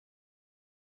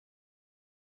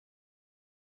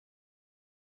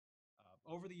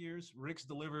Over the years, Ric's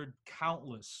delivered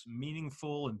countless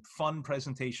meaningful and fun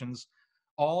presentations,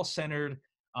 all centered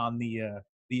on the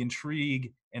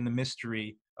intrigue and the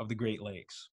mystery of the Great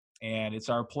Lakes. And it's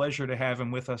our pleasure to have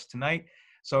him with us tonight.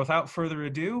 So without further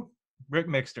ado, Ric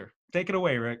Mixter. Take it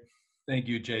away, Ric. Thank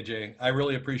you, JJ. I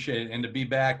really appreciate it. And to be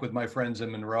back with my friends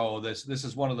in Monroe, this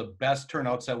is one of the best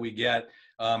turnouts that we get.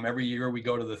 Every year we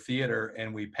go to the theater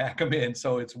and we pack them in.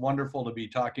 So it's wonderful to be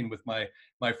talking with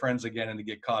my friends again and to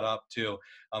get caught up too.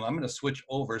 I'm going to switch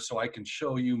over so I can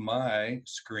show you my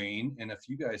screen. And if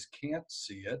you guys can't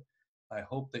see it, I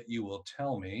hope that you will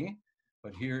tell me.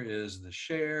 But here is the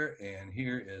share and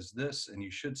here is this, and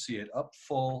you should see it up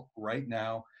full right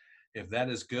now. If that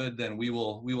is good, then we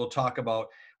will talk about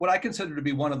what I consider to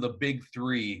be one of the big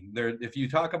three. There, if you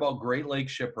talk about Great Lake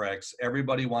shipwrecks,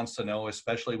 everybody wants to know,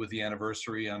 especially with the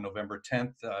anniversary on November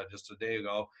 10th, just a day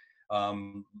ago.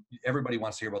 Everybody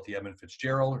wants to hear about the Edmund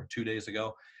Fitzgerald, or 2 days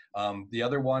ago. The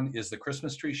other one is the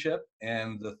Christmas tree ship,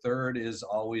 and the third is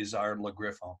always our Le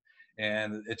Griffon.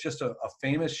 And it's just a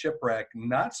famous shipwreck,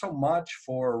 not so much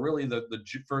for really the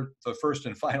first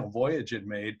and final voyage it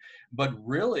made, but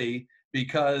really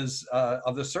because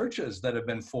of the searches that have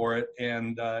been for it,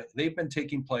 and they've been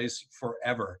taking place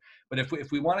forever. But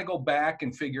if we want to go back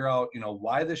and figure out,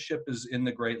 why the ship is in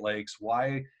the Great Lakes,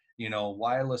 why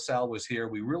LaSalle was here,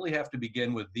 we really have to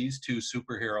begin with these two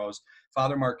superheroes,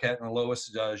 Father Marquette and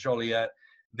Lois Joliet.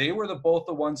 They were both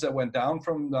the ones that went down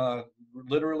from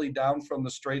literally down from the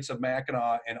Straits of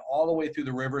Mackinac and all the way through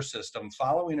the river system,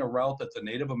 following a route that the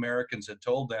Native Americans had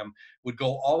told them would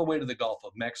go all the way to the Gulf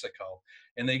of Mexico.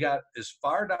 And they got as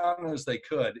far down as they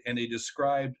could, and they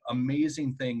described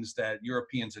amazing things that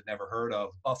Europeans had never heard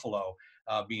of, buffalo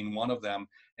being one of them.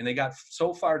 And they got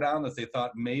so far down that they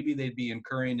thought maybe they'd be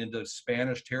incurring into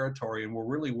Spanish territory and were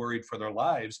really worried for their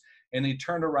lives. And they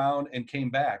turned around and came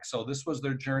back. So this was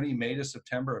their journey, May to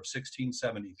September of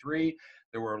 1673.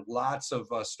 There were lots of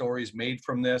stories made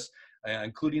from this,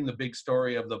 including the big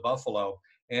story of the buffalo.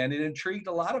 And it intrigued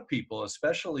a lot of people,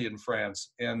 especially in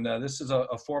France. And this is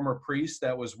a former priest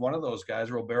that was one of those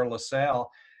guys, Robert LaSalle.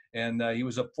 And he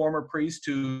was a former priest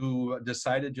who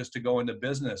decided just to go into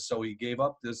business. So he gave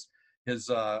up his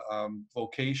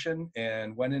vocation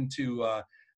and went into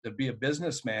to be a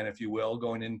businessman, if you will,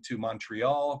 going into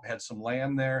Montreal, had some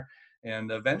land there,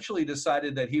 and eventually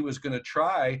decided that he was going to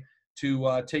try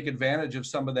to take advantage of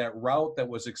some of that route that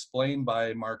was explained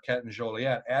by Marquette and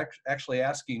Joliet, actually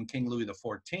asking King Louis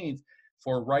XIV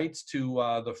for rights to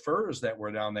the furs that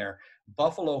were down there.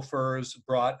 Buffalo furs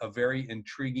brought a very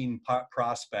intriguing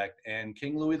prospect, and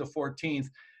King Louis XIV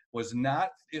was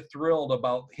not thrilled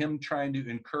about him trying to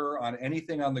incur on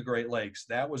anything on the Great Lakes.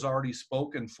 That was already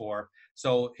spoken for.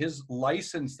 So his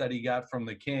license that he got from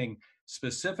the king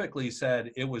specifically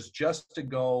said it was just to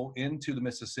go into the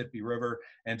Mississippi River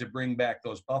and to bring back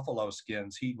those buffalo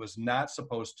skins. He was not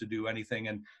supposed to do anything.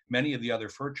 And many of the other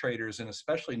fur traders, and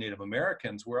especially Native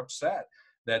Americans, were upset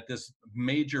that this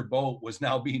major boat was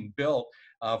now being built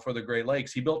for the Great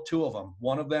Lakes. He built two of them.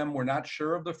 One of them, we're not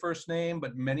sure of the first name,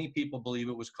 but many people believe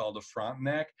it was called the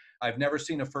Frontenac. I've never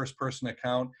seen a first-person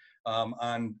account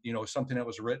on something that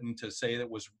was written to say that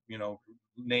was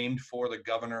named for the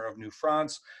governor of New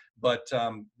France. But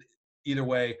either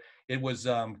way, it was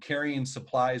carrying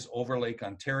supplies over Lake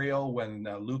Ontario when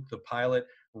Luke the pilot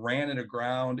ran it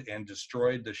aground and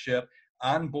destroyed the ship.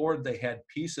 On board, they had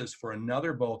pieces for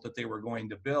another boat that they were going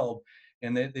to build.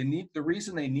 And the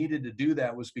reason they needed to do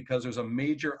that was because there's a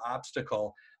major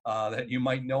obstacle that you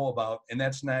might know about, and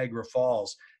that's Niagara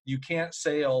Falls. You can't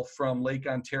sail from Lake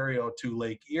Ontario to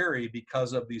Lake Erie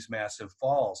because of these massive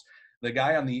falls. The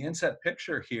guy on the inset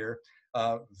picture here,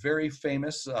 very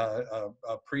famous a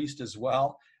priest as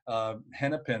well,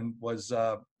 Hennepin, was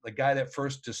the guy that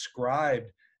first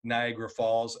described Niagara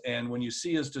Falls. And when you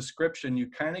see his description,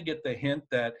 you kind of get the hint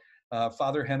that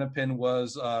Father Hennepin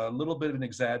was a little bit of an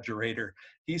exaggerator.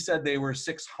 He said they were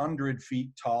 600 feet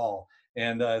tall,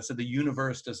 and so the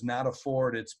universe does not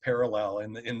afford its parallel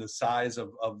in the size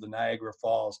of the Niagara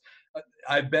Falls.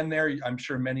 I've been there. I'm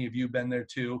sure many of you have been there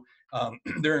too.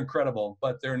 They're incredible,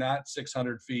 but they're not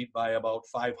 600 feet by about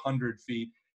 500 feet.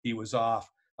 He was off.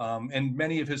 And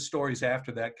many of his stories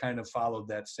after that kind of followed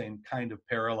that same kind of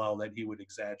parallel, that he would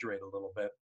exaggerate a little bit.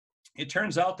 It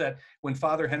turns out that when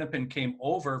Father Hennepin came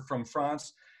over from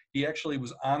France, he actually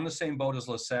was on the same boat as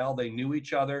LaSalle. They knew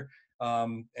each other,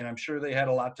 and I'm sure they had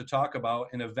a lot to talk about.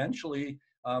 And eventually,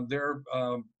 their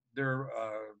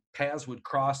paths would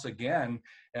cross again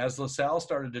as LaSalle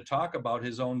started to talk about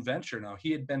his own venture. Now,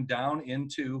 he had been down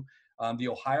into the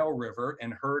Ohio River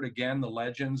and heard again the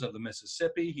legends of the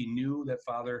Mississippi. He knew that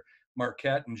Father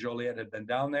Marquette and Joliet had been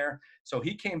down there. So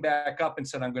he came back up and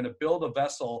said, I'm going to build a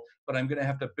vessel, but I'm going to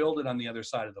have to build it on the other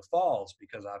side of the falls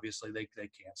because obviously they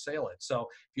can't sail it. So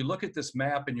if you look at this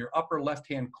map in your upper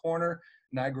left-hand corner,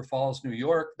 Niagara Falls, New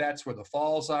York, that's where the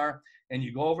falls are. And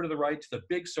you go over to the right to the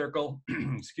big circle,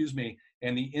 excuse me,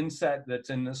 and the inset that's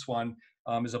in this one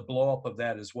is a blow up of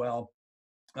that as well,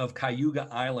 of Cayuga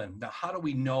Island. Now, how do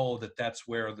we know that that's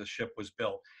where the ship was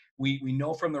built? We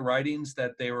know from the writings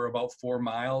that they were about 4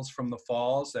 miles from the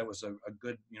falls. That was a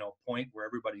good point where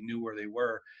everybody knew where they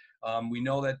were. We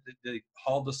know that they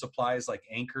hauled the supplies like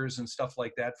anchors and stuff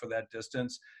like that for that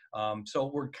distance. So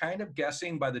we're kind of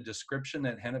guessing by the description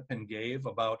that Hennepin gave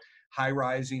about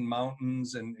high-rising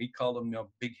mountains, and he called them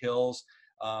big hills,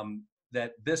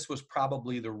 that this was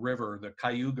probably the river, the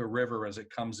Cayuga River, as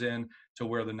it comes in to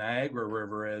where the Niagara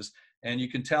River is. And you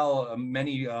can tell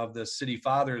many of the city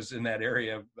fathers in that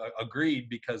area agreed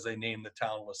because they named the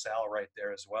town LaSalle right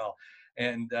there as well.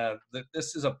 And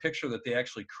this is a picture that they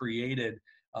actually created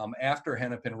after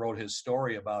Hennepin wrote his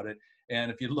story about it. And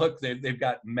if you look, they've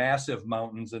got massive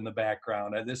mountains in the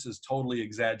background. This is totally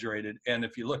exaggerated. And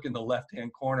if you look in the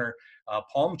left-hand corner,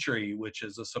 palm tree, which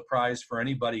is a surprise for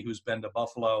anybody who's been to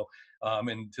Buffalo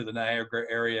and to the Niagara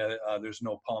area. There's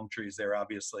no palm trees there,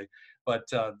 obviously. But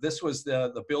this was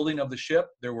the building of the ship.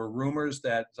 There were rumors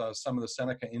that some of the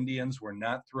Seneca Indians were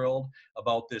not thrilled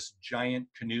about this giant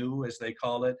canoe, as they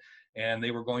called it, and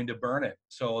they were going to burn it.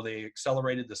 So they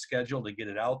accelerated the schedule to get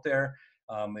it out there.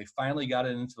 They finally got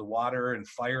it into the water and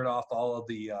fired off all of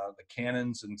the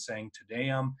cannons and sang Te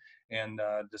Deum and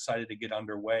decided to get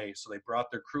underway. So they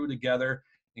brought their crew together,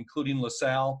 including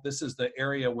LaSalle. This is the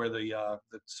area where the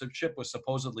ship was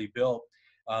supposedly built.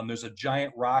 There's a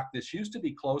giant rock. This used to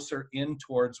be closer in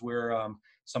towards where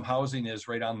some housing is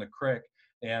right on the creek.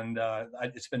 And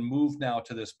it's been moved now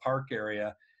to this park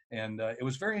area. And it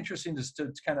was very interesting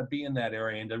to kind of be in that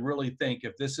area and to really think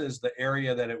if this is the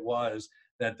area that it was,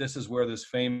 that this is where this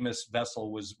famous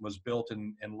vessel was built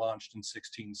and launched in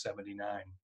 1679.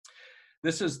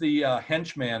 This is the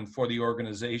henchman for the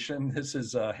organization. This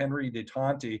is Henry de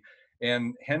Tonti.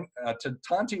 And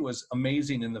Tonti was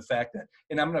amazing in the fact that,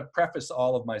 and I'm going to preface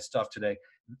all of my stuff today,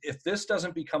 if this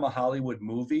doesn't become a Hollywood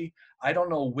movie, I don't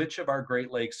know which of our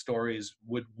Great Lakes stories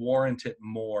would warrant it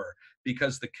more,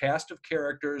 because the cast of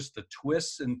characters, the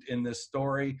twists in this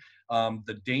story,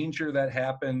 the danger that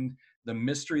happened, the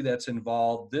mystery that's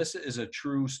involved, this is a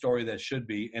true story that should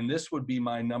be, and this would be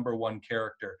my #1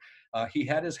 character. He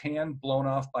had his hand blown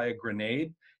off by a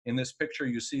grenade. In this picture,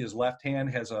 you see his left hand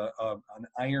has an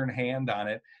iron hand on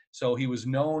it. So he was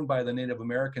known by the Native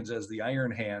Americans as the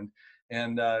Iron Hand.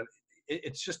 And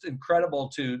it's just incredible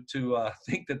to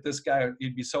think that this guy,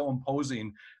 he'd be so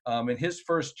imposing. And his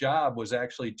first job was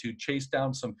actually to chase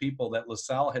down some people that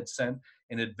LaSalle had sent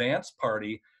an advance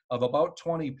party of about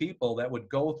 20 people that would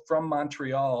go from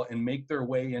Montreal and make their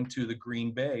way into the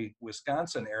Green Bay,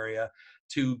 Wisconsin area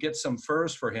to get some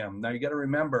furs for him. Now you got to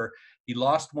remember, he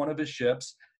lost one of his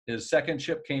ships. His second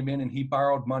ship came in and he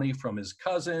borrowed money from his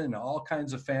cousin and all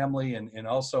kinds of family, and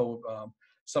also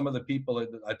some of the people,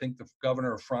 I think the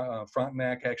governor of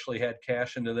Frontenac actually had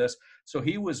cash into this. So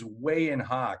he was way in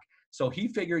hock. So he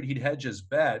figured he'd hedge his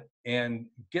bet and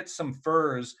get some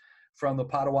furs from the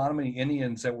Potawatomi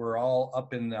Indians that were all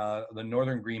up in the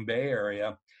northern Green Bay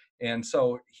area. And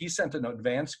so he sent an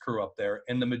advance crew up there,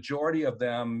 and the majority of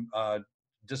them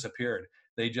disappeared.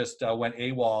 They just went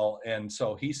AWOL, and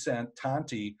so he sent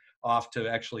Tonti off to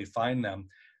actually find them.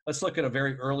 Let's look at a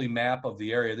very early map of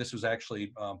the area. This was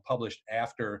actually published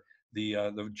after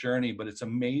the journey, but it's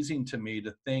amazing to me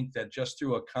to think that just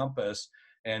through a compass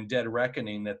and dead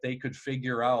reckoning that they could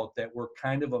figure out that we're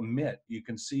kind of a mitt. You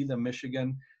can see the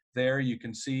Michigan there. You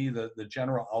can see the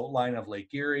general outline of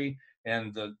Lake Erie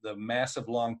and the massive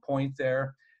long point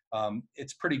there.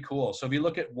 It's pretty cool. So if you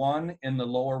look at one in the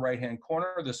lower right-hand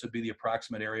corner, this would be the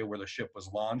approximate area where the ship was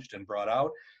launched and brought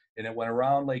out. And it went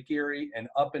around Lake Erie and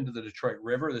up into the Detroit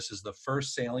River. This is the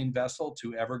first sailing vessel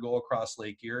to ever go across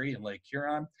Lake Erie and Lake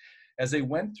Huron. As they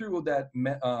went through that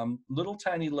little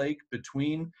tiny lake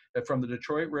between, from the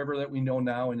Detroit River that we know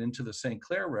now and into the St.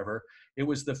 Clair River, it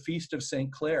was the Feast of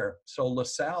St. Clair. So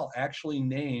LaSalle actually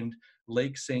named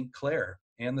Lake St. Clair,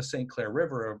 and the St. Clair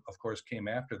River, of course, came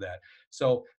after that.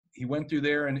 So he went through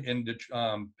there and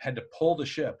had to pull the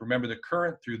ship. Remember, the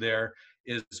current through there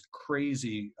is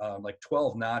crazy, like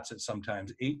 12 knots at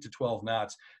sometimes, 8 to 12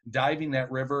 knots. Diving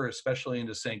that river, especially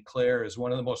into St. Clair, is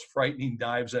one of the most frightening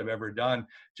dives I've ever done,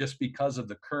 just because of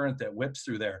the current that whips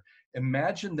through there.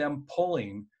 Imagine them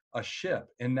pulling a ship,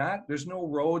 and not, there's no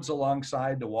roads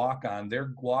alongside to walk on.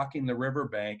 They're walking the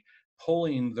riverbank,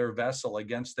 pulling their vessel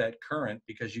against that current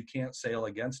because you can't sail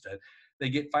against it.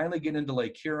 They finally get into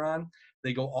Lake Huron.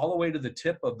 They go all the way to the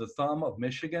tip of the thumb of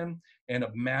Michigan, and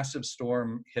a massive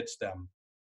storm hits them.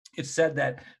 It's said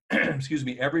that, excuse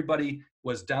me, everybody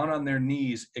was down on their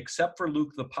knees except for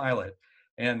Luke the pilot.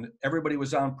 And everybody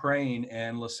was on praying,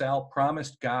 and LaSalle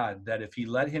promised God that if he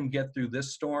let him get through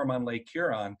this storm on Lake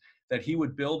Huron, that he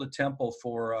would build a temple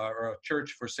for, or a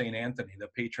church for St. Anthony, the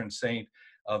patron saint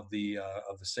of the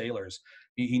sailors.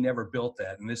 He never built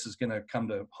that, and this is going to come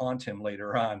to haunt him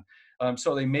later on.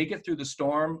 So they make it through the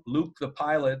storm. Luke, the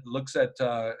pilot, looks at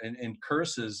and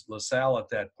curses LaSalle at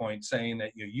that point, saying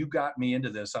that, you got me into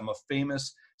this. I'm a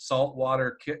famous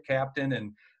saltwater captain,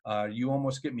 and you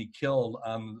almost get me killed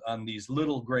on these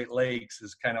little Great Lakes,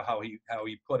 is kind of how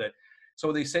he put it.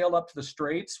 So they sailed up to the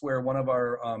Straits, where one of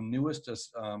our newest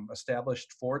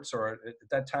established forts, or at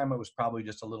that time it was probably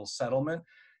just a little settlement,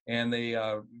 and they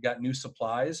got new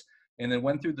supplies, and then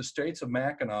went through the Straits of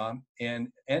Mackinac and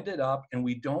ended up, and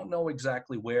we don't know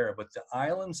exactly where, but the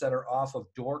islands that are off of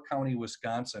Door County,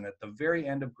 Wisconsin, at the very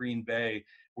end of Green Bay,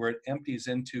 where it empties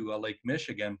into Lake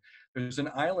Michigan, there's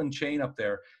an island chain up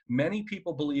there. Many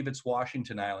people believe it's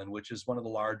Washington Island, which is one of the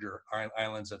larger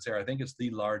islands that's there. I think it's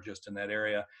the largest in that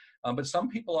area. But some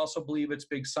people also believe it's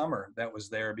Big Summer that was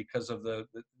there because of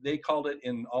they called it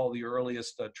in all the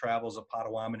earliest travels of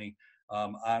Potawatomi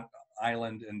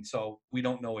island, and so we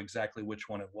don't know exactly which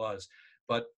one it was.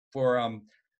 But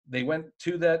they went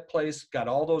to that place, got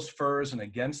all those furs, and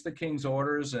against the king's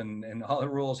orders and all the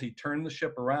rules, he turned the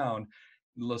ship around.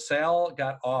 LaSalle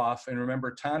got off, and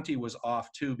remember, Tonti was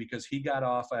off too, because he got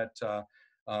off at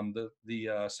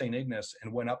the St. Ignace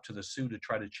and went up to the Sioux to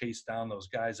try to chase down those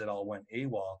guys that all went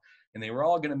AWOL. And they were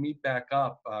all going to meet back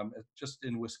up just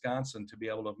in Wisconsin to be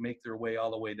able to make their way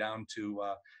all the way down to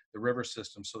the river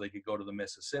system so they could go to the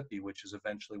Mississippi, which is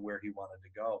eventually where he wanted to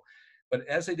go. But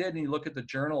as they did, and you look at the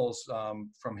journals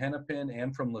from Hennepin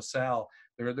and from LaSalle,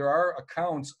 there are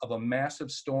accounts of a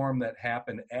massive storm that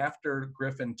happened after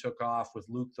Griffon took off with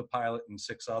Luke the pilot and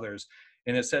 6 others.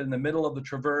 And it said in the middle of the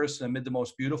traverse, amid the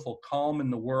most beautiful calm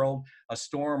in the world, a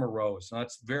storm arose. Now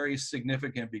that's very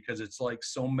significant because it's like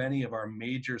so many of our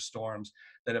major storms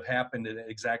that have happened at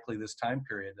exactly this time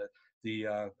period. The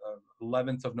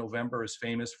 11th of November is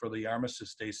famous for the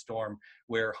Armistice Day storm,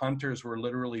 where hunters were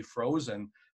literally frozen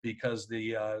because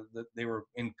they were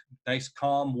in nice,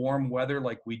 calm, warm weather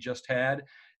like we just had,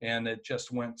 and it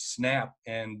just went snap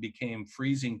and became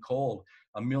freezing cold.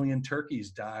 1 million turkeys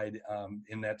died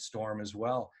in that storm as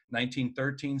well.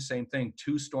 1913, same thing,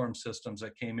 2 storm systems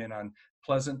that came in on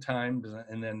pleasant times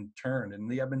and then turned. And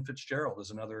the Edmund Fitzgerald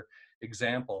is another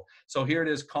example. So here it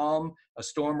is, calm, a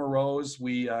storm arose.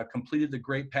 We completed the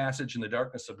great passage in the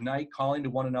darkness of night, calling to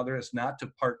one another as not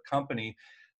to part company.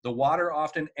 The water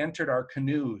often entered our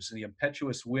canoes, and the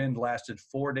impetuous wind lasted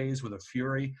 4 days with a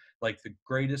fury like the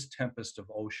greatest tempest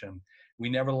of ocean. We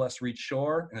nevertheless reached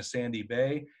shore in a sandy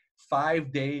bay.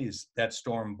 5 days that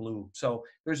storm blew. So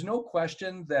there's no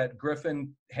question that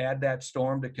Griffon had that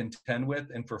storm to contend with.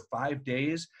 And for 5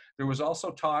 days, there was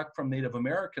also talk from Native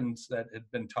Americans that had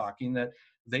been talking that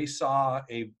they saw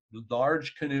a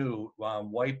large canoe,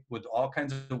 white, with all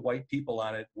kinds of white people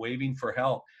on it, waving for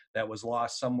help, that was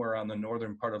lost somewhere on the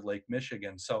northern part of Lake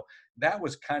Michigan. So that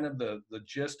was kind of the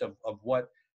gist of what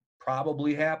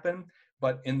probably happened.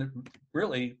 But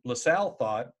really, LaSalle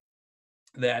thought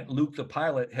that Luke the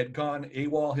pilot had gone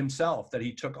AWOL himself, that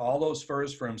he took all those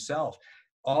furs for himself.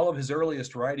 All of his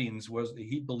earliest writings was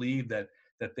he believed that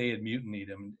they had mutinied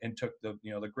him and took the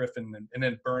Griffon and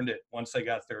then burned it once they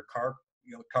got their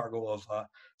cargo of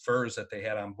furs that they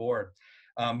had on board.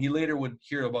 He later would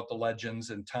hear about the legends,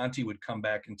 and Tonti would come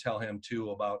back and tell him too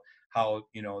about how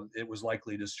it was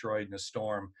likely destroyed in a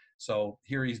storm. So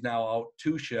here he's now out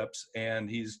 2 ships, and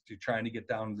he's trying to get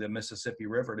down the Mississippi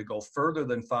River to go further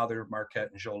than Father Marquette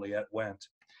and Joliet went.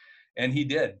 And he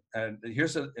did. And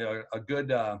here's a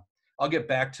good, I'll get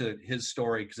back to his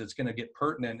story because it's going to get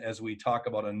pertinent as we talk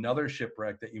about another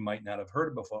shipwreck that you might not have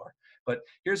heard before. But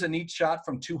here's a neat shot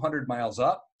from 200 miles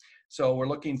up. So we're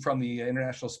looking from the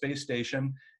International Space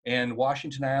Station, and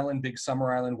Washington Island, Big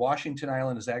Summer Island. Washington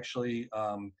Island is actually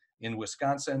in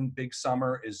Wisconsin. Big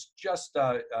Summer is just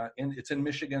it's in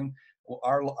Michigan.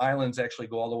 Our islands actually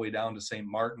go all the way down to St.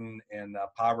 Martin and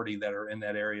Poverty that are in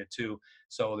that area too.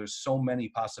 So there's so many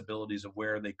possibilities of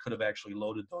where they could have actually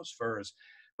loaded those furs.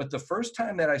 But the first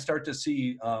time that I start to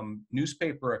see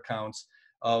newspaper accounts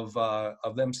of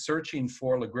them searching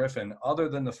for Le Griffon, other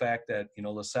than the fact that, you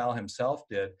know, LaSalle himself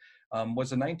did,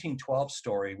 was a 1912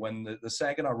 story when the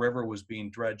Saginaw River was being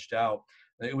dredged out.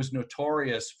 It was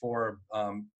notorious for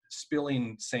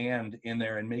spilling sand in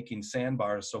there and making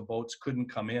sandbars so boats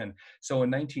couldn't come in. So in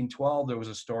 1912, there was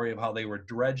a story of how they were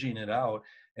dredging it out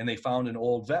and they found an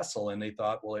old vessel and they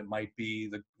thought, well, it might be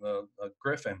the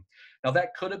Griffon. Now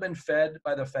that could have been fed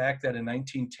by the fact that in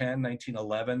 1910,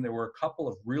 1911, there were a couple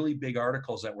of really big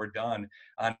articles that were done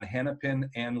on Hennepin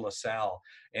and LaSalle.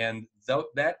 And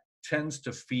that tends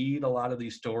to feed a lot of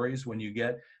these stories. When you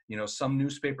get, you know, some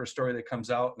newspaper story that comes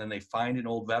out and then they find an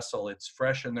old vessel, it's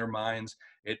fresh in their minds.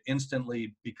 It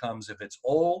instantly becomes, if it's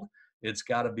old, it's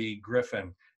got to be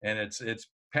Griffon. And it's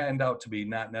panned out to be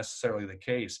not necessarily the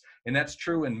case. And that's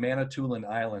true in Manitoulin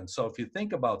Island. So if you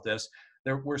think about this,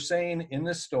 we're saying in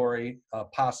this story,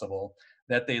 possible,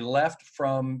 that they left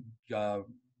from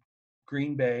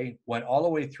Green Bay, went all the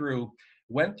way through,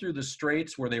 went through the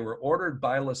straits where they were ordered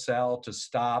by LaSalle to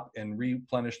stop and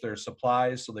replenish their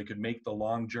supplies so they could make the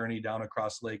long journey down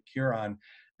across Lake Huron.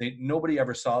 Nobody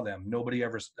ever saw them. Nobody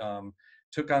ever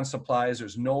took on supplies.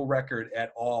 There's no record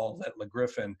at all that Le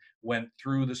Griffon went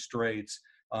through the straits,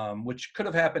 which could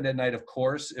have happened at night, of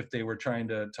course, if they were trying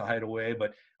to hide away.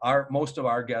 But most of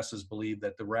our guesses believe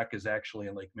that the wreck is actually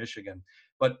in Lake Michigan.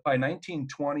 But by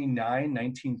 1929,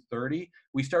 1930,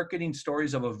 we start getting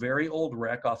stories of a very old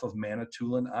wreck off of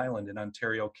Manitoulin Island in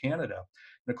Ontario, Canada.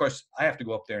 And of course, I have to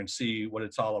go up there and see what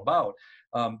it's all about.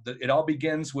 It all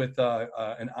begins with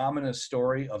an ominous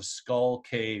story of Skull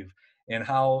Cave, and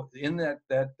how in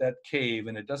that cave,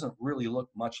 and it doesn't really look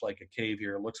much like a cave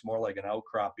here, it looks more like an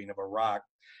outcropping of a rock.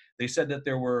 They said that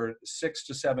there were 6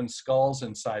 to 7 skulls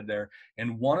inside there,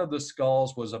 and one of the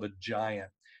skulls was of a giant.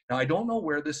 Now, I don't know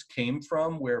where this came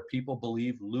from, where people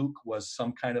believe Luke was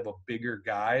some kind of a bigger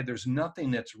guy. There's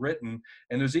nothing that's written,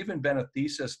 and there's even been a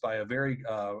thesis by a very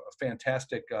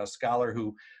fantastic scholar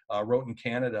who wrote in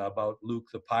Canada about Luke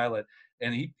the pilot,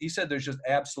 and he said there's just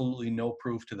absolutely no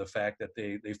proof to the fact that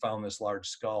they found this large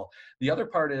skull. The other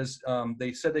part is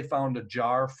they said they found a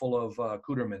jar full of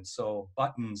accoutrements, so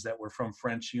buttons that were from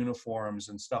French uniforms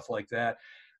and stuff like that.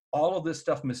 All of this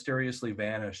stuff mysteriously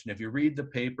vanished. And if you read the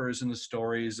papers and the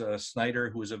stories, Snyder,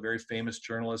 who was a very famous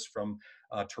journalist from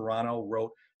Toronto,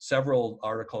 wrote several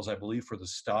articles, I believe, for the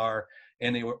Star.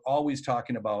 And they were always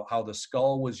talking about how the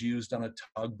skull was used on a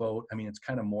tugboat. I mean, it's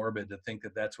kind of morbid to think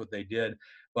that that's what they did,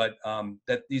 but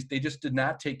that they just did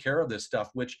not take care of this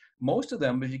stuff, which most of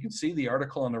them, if you can see the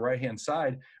article on the right-hand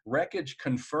side, wreckage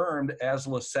confirmed as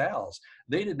LaSalle's.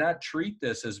 They did not treat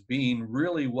this as being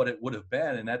really what it would have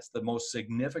been. And that's the most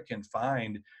significant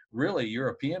find, really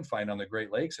European find on the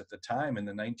Great Lakes at the time in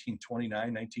the 1929,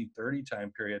 1930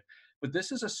 time period. But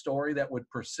this is a story that would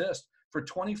persist for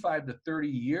 25 to 30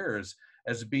 years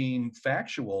as being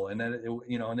factual. And then,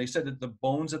 and they said that the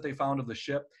bones that they found of the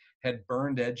ship had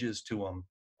burned edges to them,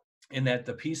 and that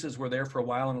the pieces were there for a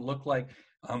while, and it looked like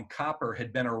copper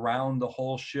had been around the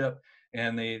whole ship,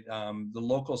 and the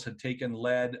locals had taken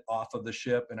lead off of the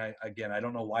ship. And I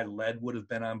don't know why lead would have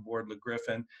been on board Le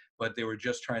Griffon, but they were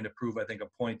just trying to prove, I think,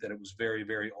 a point that it was very,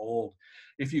 very old.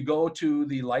 If you go to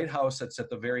the lighthouse that's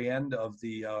at the very end of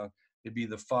it'd be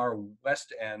the far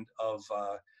west end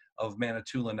of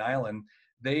Manitoulin Island,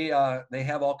 they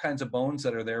have all kinds of bones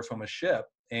that are there from a ship.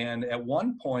 And at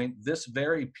one point, this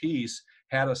very piece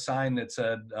had a sign that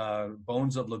said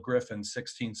Bones of Le Griffon,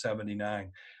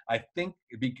 1679. I think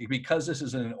because this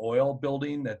is an oil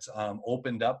building that's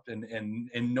opened up and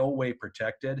in no way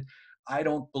protected, I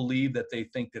don't believe that they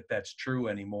think that that's true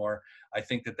anymore. I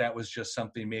think that that was just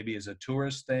something maybe as a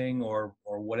tourist thing or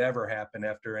whatever happened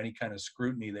after any kind of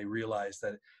scrutiny. They realized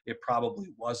that it probably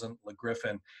wasn't Le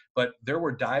Griffon. But there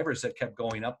were divers that kept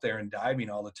going up there and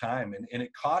diving all the time. And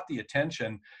it caught the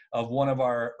attention of one of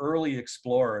our early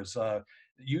explorers,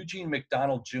 Eugene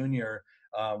McDonald Jr.,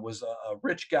 was a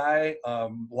rich guy,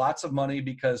 lots of money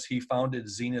because he founded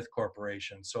Zenith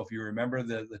Corporation. So if you remember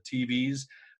the TVs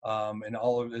and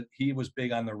all of it, he was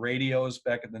big on the radios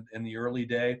back in the early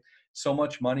day. So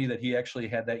much money that he actually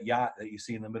had that yacht that you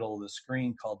see in the middle of the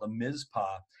screen called the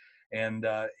Mizpah. And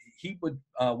he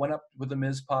went up with the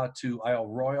Mizpah to Isle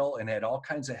Royal and had all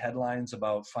kinds of headlines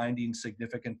about finding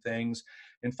significant things.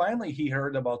 And finally, he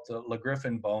heard about the Le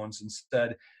Griffon bones and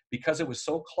said, because it was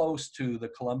so close to the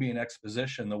Columbian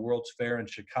Exposition, the World's Fair in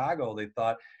Chicago,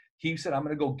 he said, I'm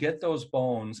going to go get those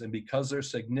bones. And because they're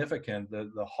significant,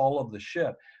 the hull of the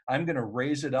ship, I'm going to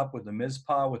raise it up with the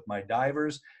Mizpah with my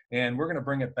divers, and we're going to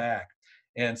bring it back.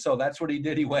 And so that's what he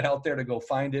did. He went out there to go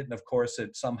find it. And of course,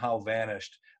 it somehow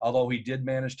vanished, although he did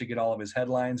manage to get all of his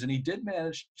headlines. And he did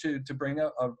manage to bring a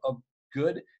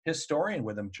good historian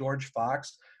with him. George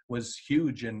Fox was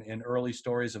huge in early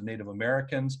stories of Native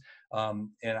Americans.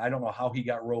 And I don't know how he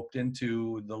got roped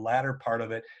into the latter part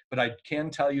of it, but I can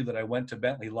tell you that I went to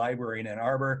Bentley Library in Ann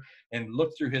Arbor and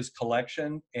looked through his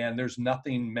collection, and there's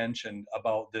nothing mentioned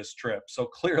about this trip. So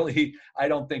clearly, I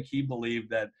don't think he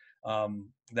believed that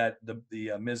that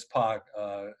the Mizpah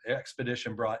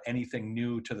expedition brought anything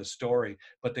new to the story,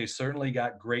 but they certainly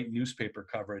got great newspaper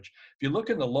coverage. If you look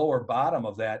in the lower bottom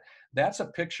of that, that's a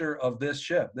picture of this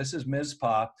ship. This is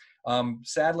Mizpah.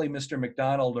 Sadly, Mr.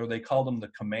 McDonald, or they called him the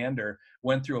commander,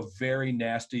 went through a very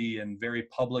nasty and very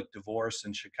public divorce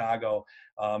in Chicago,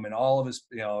 and all of his,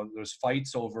 there's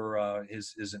fights over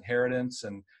his inheritance,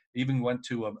 and even went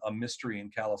to a mystery in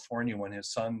California when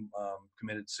his son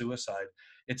committed suicide.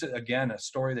 It's, again, a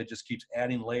story that just keeps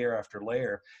adding layer after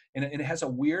layer. And it has a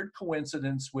weird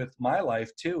coincidence with my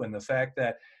life, too, and the fact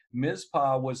that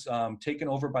Mizpah was taken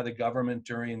over by the government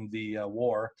during the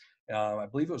war. I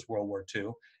believe it was World War II.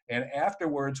 And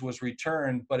afterwards was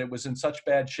returned, but it was in such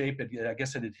bad shape, I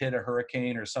guess it had hit a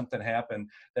hurricane or something happened,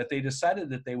 that they decided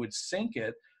that they would sink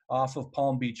it off of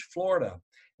Palm Beach, Florida.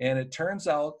 And it turns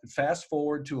out, fast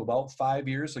forward to about 5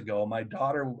 years ago, my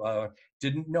daughter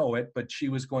didn't know it, but she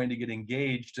was going to get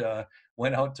engaged,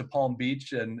 went out to Palm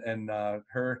Beach, and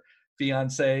her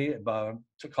fiance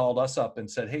called us up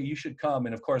and said, hey, you should come.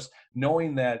 And of course,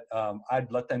 knowing that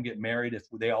I'd let them get married if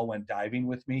they all went diving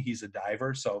with me. He's a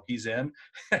diver, so he's in.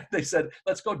 They said,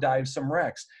 let's go dive some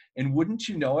wrecks. And wouldn't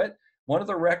you know it, one of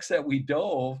the wrecks that we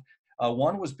dove,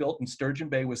 one was built in Sturgeon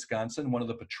Bay, Wisconsin, one of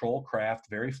the patrol craft,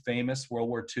 very famous, World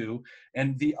War II,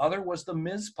 and the other was the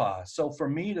Mizpah. So for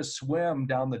me to swim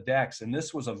down the decks, and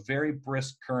this was a very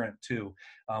brisk current too,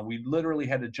 we literally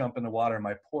had to jump in the water.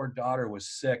 My poor daughter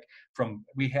was sick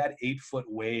we had 8-foot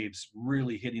waves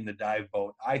really hitting the dive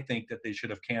boat. I think that they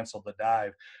should have canceled the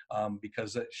dive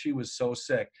because she was so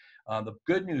sick. The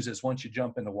good news is once you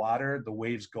jump in the water, the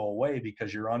waves go away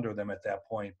because you're under them at that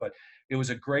point. But it was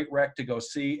a great wreck to go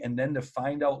see, and then to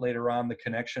find out later on the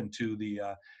connection to the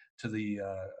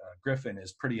Griffon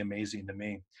is pretty amazing to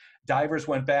me. Divers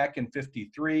went back in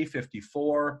 53,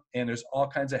 54, and there's all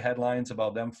kinds of headlines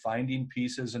about them finding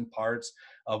pieces and parts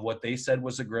of what they said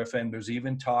was a Griffon. There's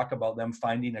even talk about them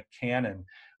finding a cannon,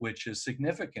 which is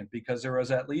significant because there was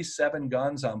at least 7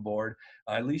 guns on board,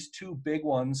 at least 2 big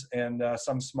ones, and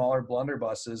some smaller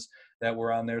blunderbusses that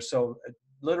were on there. So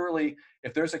literally,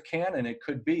 if there's a cannon, it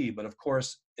could be, but of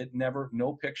course,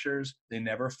 no pictures. They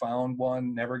never found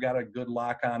one, never got a good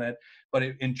lock on it. But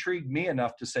it intrigued me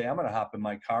enough to say, I'm going to hop in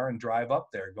my car and drive up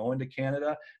there, go into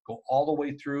Canada, go all the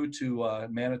way through to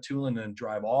Manitoulin, and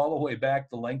drive all the way back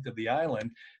the length of the island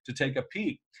to take a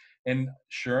peek. And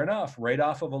sure enough, right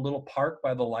off of a little park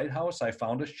by the lighthouse, I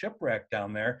found a shipwreck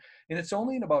down there. And it's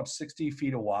only in about 60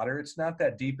 feet of water. It's not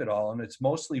that deep at all. And it's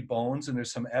mostly bones. And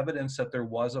there's some evidence that there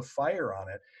was a fire on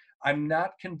it. I'm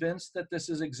not convinced that this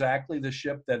is exactly the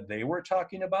ship that they were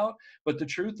talking about. But the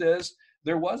truth is,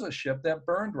 there was a ship that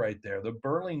burned right there. The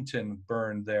Burlington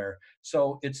burned there.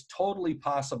 So it's totally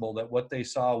possible that what they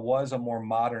saw was a more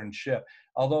modern ship.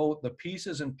 Although the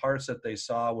pieces and parts that they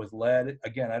saw with lead,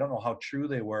 again, I don't know how true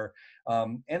they were.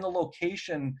 And the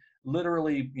location,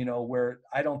 literally, where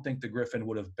I don't think the Griffon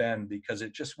would have been, because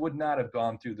it just would not have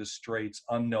gone through the straits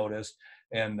unnoticed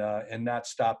and not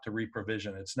stopped to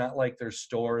reprovision. It's not like there's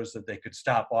stores that they could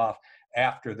stop off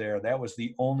after there. That was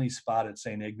the only spot at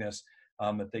St. Ignace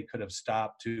that they could have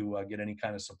stopped to get any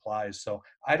kind of supplies. So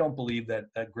I don't believe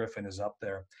that Griffon is up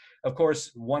there. Of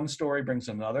course, one story brings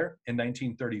another. In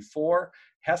 1934,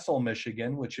 Hessel,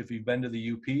 Michigan, which if you've been to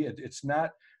the UP, it's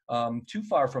not too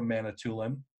far from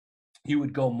Manitoulin. You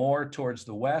would go more towards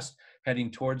the west,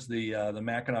 heading towards the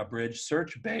Mackinac Bridge.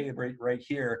 Search Bay, right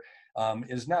here,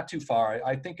 is not too far.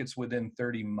 I think it's within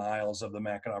 30 miles of the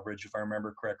Mackinac Bridge, if I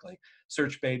remember correctly.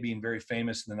 Search Bay being very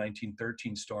famous in the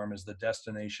 1913 storm as the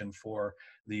destination for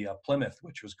the Plymouth,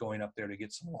 which was going up there to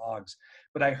get some logs.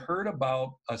 But I heard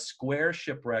about a square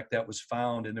shipwreck that was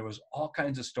found, and there was all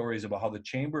kinds of stories about how the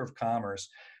Chamber of Commerce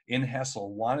in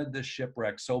Hessel wanted this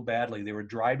shipwreck so badly. They were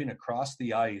driving across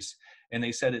the ice, and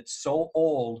they said it's so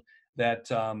old that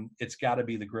it's got to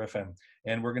be the Griffon,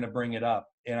 and we're going to bring it up.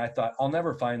 And I thought, I'll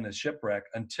never find this shipwreck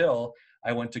until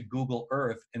I went to Google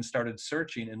Earth and started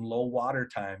searching in low water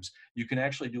times. You can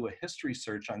actually do a history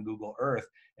search on Google Earth,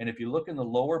 and if you look in the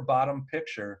lower bottom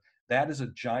picture, that is a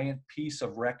giant piece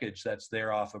of wreckage that's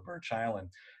there off of Birch Island.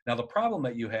 Now, the problem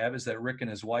that you have is that Rick and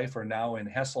his wife are now in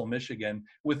Hessel, Michigan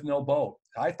with no boat.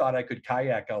 I thought I could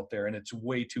kayak out there, and it's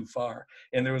way too far.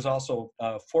 And there was also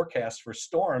forecasts for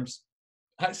storms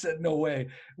I said, no way,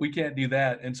 we can't do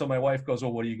that. And so my wife goes,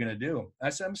 well, what are you going to do? I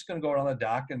said, I'm just going to go around the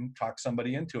dock and talk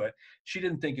somebody into it. She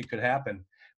didn't think it could happen.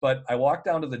 But I walked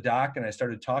down to the dock and I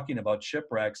started talking about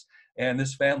shipwrecks. And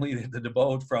this family, the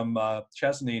boat from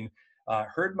Chesaning,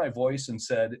 heard my voice and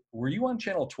said, were you on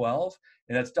channel 12?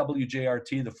 And that's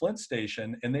WJRT, the Flint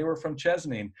station. And they were from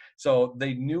Chesaning. So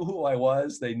they knew who I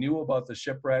was. They knew about the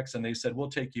shipwrecks. And they said, we'll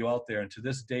take you out there. And to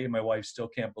this day, my wife still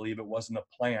can't believe it wasn't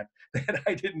a plant that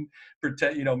I didn't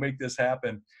pretend, make this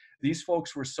happen. These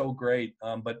folks were so great.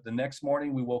 But the next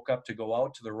morning we woke up to go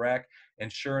out to the wreck,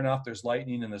 and sure enough, there's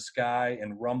lightning in the sky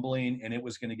and rumbling, and it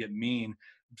was going to get mean.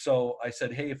 So I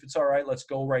said, hey, if it's all right, let's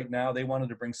go right now. They wanted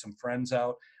to bring some friends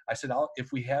out. I said,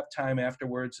 if we have time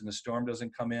afterwards and the storm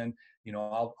doesn't come in,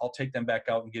 I'll take them back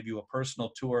out and give you a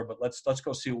personal tour, but let's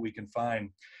go see what we can find.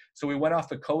 So we went off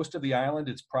the coast of the island.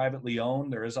 It's privately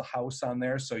owned. There is a house on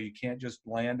there, so you can't just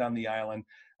land on the island.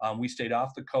 We stayed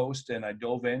off the coast, and I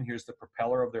dove in. Here's the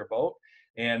propeller of their boat,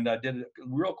 and did a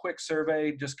real quick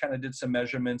survey, just kind of did some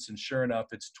measurements, and sure enough,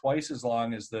 it's twice as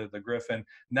long as the Griffon.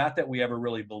 Not that we ever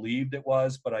really believed it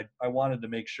was, but I wanted to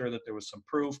make sure that there was some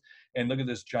proof. And look at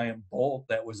this giant bolt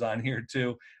that was on here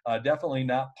too. Definitely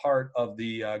not part of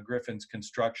the Griffon's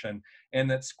construction.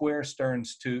 And that square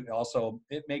sterns too, also,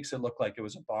 it makes it look like it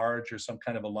was a barge or some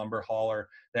kind of a lumber hauler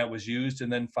that was used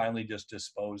and then finally just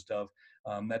disposed of.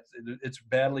 It's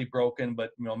badly broken, but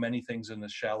many things in the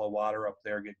shallow water up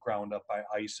there get ground up by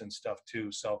ice and stuff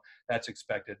too. So that's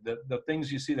expected. The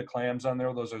things you see, the clams on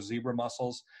there, those are zebra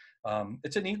mussels.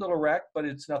 It's a neat little wreck, but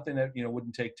it's nothing that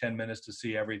wouldn't take 10 minutes to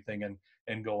see everything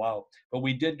and go out. But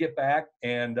we did get back,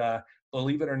 and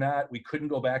believe it or not, we couldn't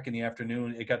go back in the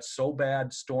afternoon. It got so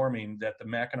bad storming that the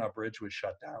Mackinac Bridge was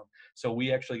shut down. So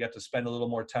we actually got to spend a little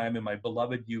more time in my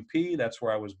beloved UP. That's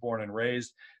where I was born and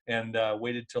raised, and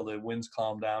waited till the winds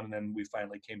calmed down, and then we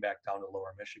finally came back down to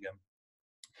Lower Michigan.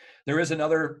 There is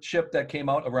another ship that came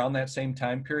out around that same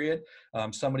time period.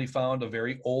 Somebody found a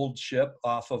very old ship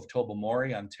off of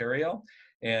Tobermory, Ontario,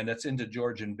 and it's into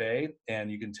Georgian Bay.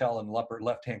 And you can tell in the upper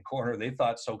left-hand corner, they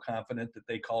thought so confident that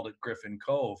they called it Griffon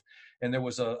Cove. And there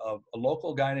was a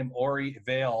local guy named Ori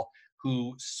Vale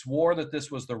who swore that this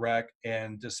was the wreck.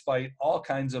 And despite all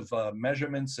kinds of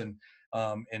measurements and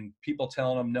people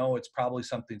telling him, no, it's probably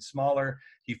something smaller,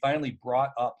 he finally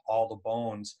brought up all the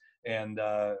bones and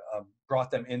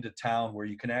brought them into town where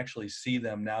you can actually see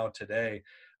them now today.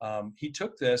 He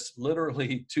took this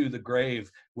literally to the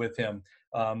grave with him,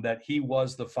 that he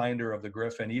was the finder of the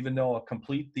Griffon, even though a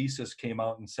complete thesis came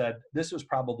out and said this was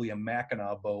probably a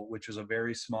Mackinac boat, which is a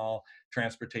very small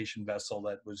transportation vessel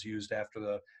that was used after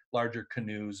the larger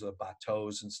canoes, the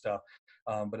bateaux and stuff.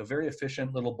 But a very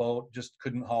efficient little boat, just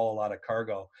couldn't haul a lot of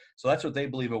cargo. So that's what they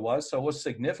believe it was. So it was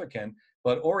significant.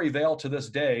 But Ori Vale to this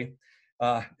day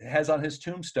has on his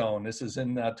tombstone, this is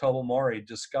in Tobermory,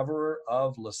 discoverer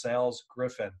of LaSalle's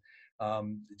Griffon.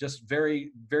 Just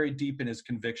very, very deep in his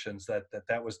convictions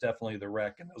that was definitely the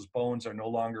wreck, and those bones are no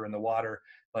longer in the water.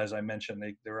 But as I mentioned,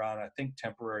 they're on, I think,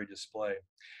 temporary display.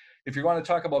 If you want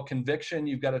to talk about conviction,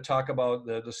 you've got to talk about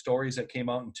the stories that came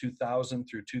out in 2000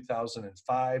 through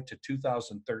 2005 to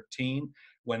 2013,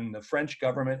 when the French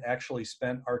government actually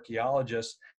spent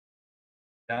archaeologists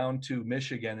down to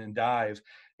Michigan and dive.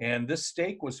 And this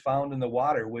stake was found in the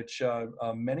water, which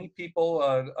many people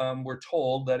were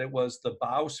told that it was the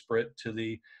bowsprit to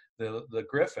the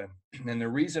Griffon. And the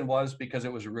reason was because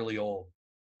it was really old.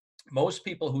 Most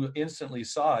people who instantly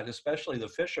saw it, especially the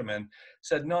fishermen,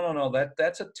 said, no,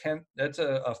 that's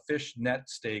a fish net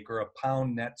stake or a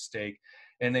pound net stake.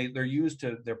 And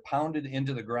they're pounded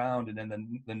into the ground, and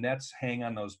then the nets hang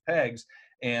on those pegs,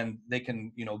 and they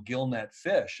can, gill net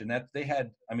fish. And that they had,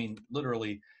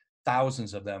 literally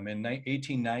thousands of them. In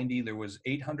 1890, there was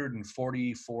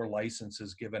 844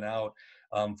 licenses given out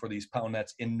for these pound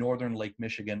nets in northern Lake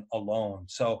Michigan alone.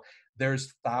 So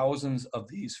there's thousands of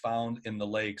these found in the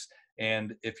lakes.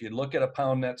 And if you look at a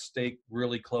pound net stake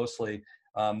really closely,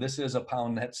 this is a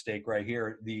pound net stake right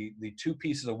here. The two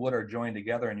pieces of wood are joined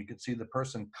together, and you can see the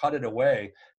person cut it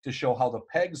away to show how the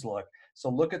pegs look. So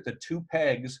look at the two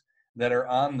pegs that are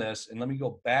on this, and let me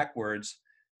go backwards.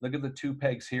 Look at the two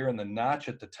pegs here and the notch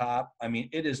at the top.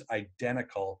 It is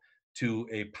identical to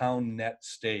a pound net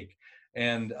stake.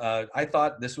 And I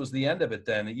thought this was the end of it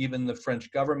then. Even the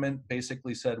French government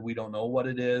basically said, we don't know what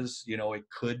it is. It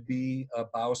could be a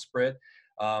bowsprit.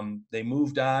 They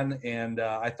moved on, and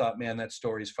I thought, man, that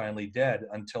story's finally dead,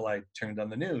 until I turned on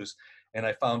the news. And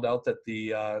I found out that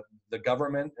the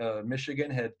government,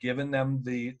 Michigan, had given them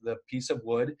the piece of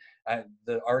wood.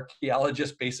 The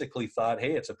archaeologist basically thought,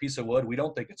 hey, it's a piece of wood. We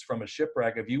don't think it's from a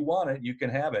shipwreck. If you want it, you can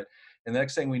have it. And the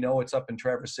next thing we know, it's up in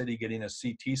Traverse City getting a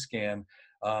CT scan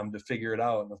to figure it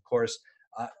out. And of course,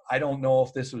 I don't know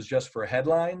if this was just for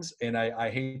headlines, and I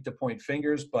hate to point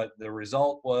fingers, but the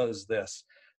result was this.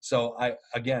 So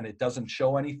again, it doesn't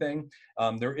show anything.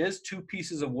 There is two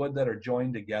pieces of wood that are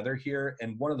joined together here.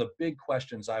 And one of the big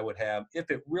questions I would have, if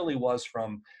it really was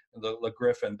from the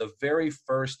Griffon, the very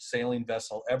first sailing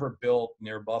vessel ever built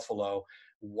near Buffalo,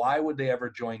 why would they ever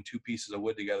join two pieces of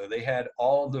wood together? They had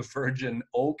all the virgin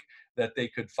oak that they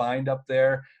could find up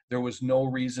there. There was no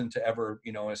reason to ever,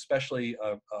 especially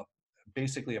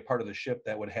basically a part of the ship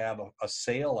that would have a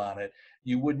sail on it,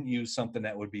 you wouldn't use something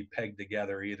that would be pegged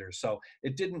together either. So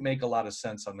it didn't make a lot of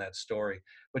sense on that story.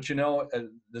 But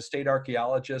the state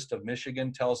archaeologist of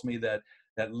Michigan tells me that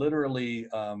literally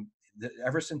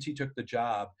ever since he took the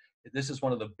job, this is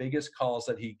one of the biggest calls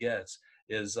that he gets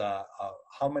is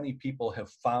how many people have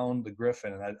found the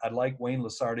Griffon. And I'd like Wayne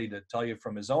Lasardi to tell you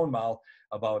from his own mouth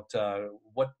about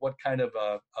what kind of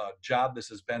a job this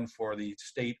has been for the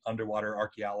state underwater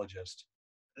archaeologist.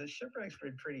 The shipwreck's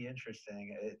been pretty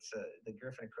interesting. It's the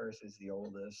Griffon, of course, is the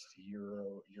oldest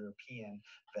European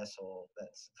vessel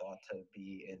that's thought to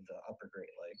be in the Upper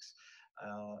Great Lakes.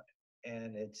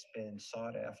 And it's been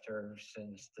sought after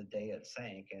since the day it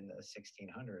sank in the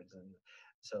 1600s. And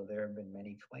so there have been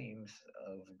many claims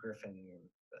of Griffon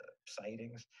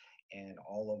sightings, and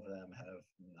all of them have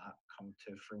not come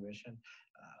to fruition.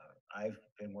 I've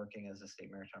been working as a state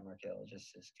maritime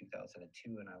archaeologist since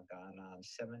 2002, and I've gone on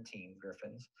 17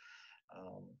 Griffons.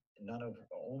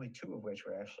 Only two of which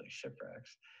were actually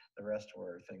shipwrecks. The rest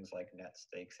were things like net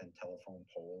stakes and telephone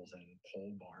poles and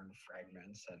pole barn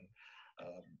fragments and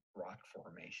rock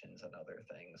formations and other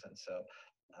things. And so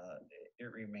it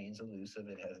remains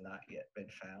elusive. It has not yet been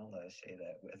found. I say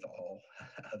that with all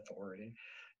authority.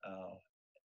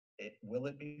 Will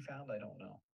it be found? I don't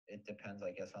know. It depends,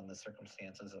 I guess, on the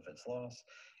circumstances of its loss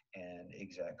and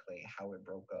exactly how it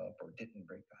broke up or didn't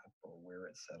break up or where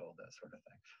it settled, that sort of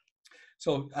thing.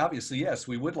 So obviously, yes,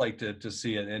 we would like to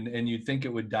see it. And you'd think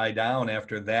it would die down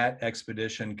after that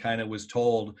expedition kind of was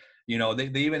told, they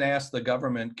even asked the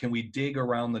government, can we dig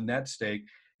around the net stake?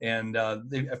 And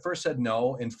they at first said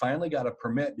no, and finally got a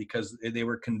permit because they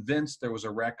were convinced there was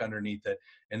a wreck underneath it.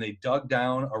 And they dug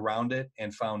down around it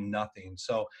and found nothing.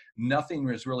 So nothing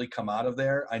has really come out of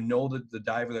there. I know that the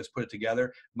diver that's put it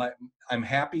together, I'm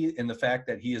happy in the fact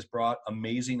that he has brought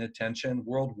amazing attention,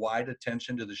 worldwide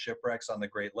attention to the shipwrecks on the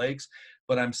Great Lakes.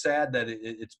 But I'm sad that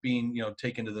it's being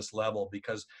taken to this level,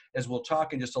 because as we'll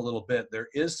talk in just a little bit, there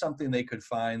is something they could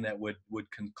find that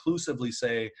would conclusively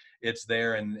say it's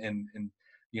there. And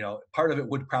part of it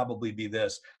would probably be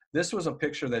this. This was a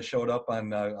picture that showed up on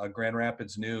Grand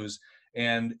Rapids News,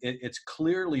 and it's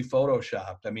clearly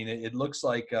photoshopped. I mean, it looks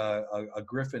like a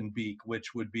griffin beak,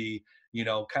 which would be,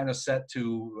 kind of set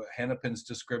to Hennepin's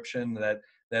description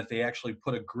that they actually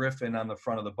put a griffin on the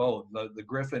front of the boat. The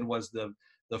griffin was the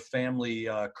family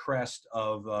crest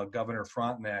of Governor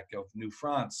Frontenac of New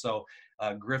France. So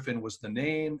Griffin was the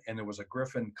name, and there was a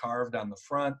griffin carved on the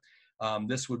front.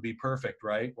 This would be perfect,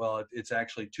 right? Well, it's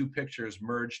actually two pictures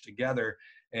merged together,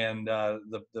 and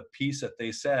the piece that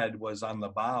they said was on the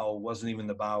bow wasn't even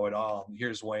the bow at all.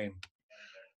 Here's Wayne.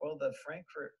 Well, the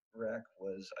Frankfurt wreck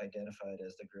was identified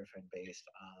as the Griffon based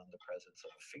on the presence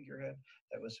of a figurehead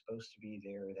that was supposed to be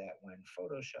there that, when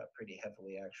photoshopped pretty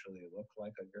heavily, actually looked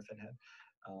like a griffin head.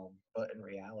 But in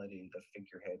reality, the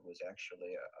figurehead was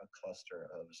actually a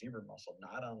cluster of zebra mussel,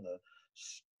 not on the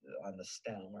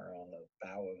stem or on the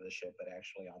bow of the ship, but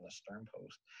actually on the stern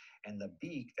post. And the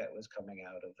beak that was coming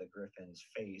out of the griffin's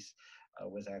face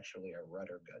was actually a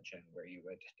rudder gudgeon, where you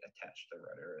would attach the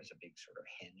rudder as a big sort of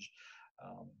hinge.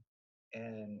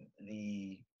 And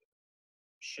the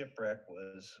shipwreck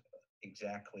was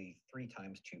exactly 3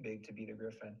 times too big to be the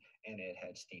Griffon, and it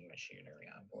had steam machinery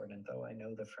on board. And though I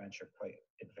know the French are quite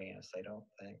advanced, I don't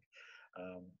think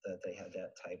that they had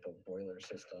that type of boiler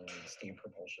system and steam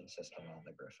propulsion system on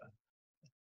the Griffon.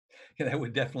 Yeah, that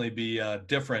would definitely be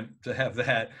different to have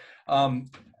that.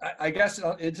 I guess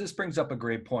it just brings up a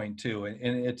great point too, and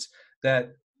it's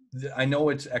that I know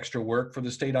it's extra work for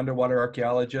the state underwater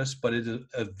archaeologists, but it is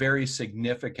a very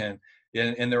significant.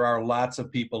 And there are lots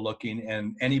of people looking,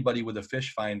 and anybody with a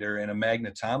fish finder and a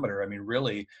magnetometer. I mean,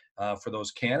 really, for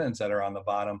those cannons that are on the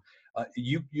bottom,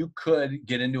 you could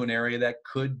get into an area that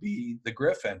could be the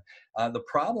Griffon. The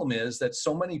problem is that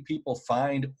so many people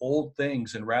find old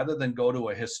things, and rather than go to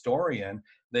a historian,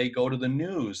 they go to the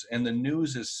news, and the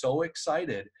news is so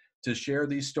excited to share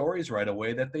these stories right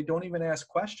away that they don't even ask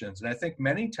questions. And I think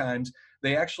many times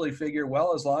they actually figure,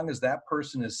 well, as long as that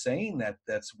person is saying that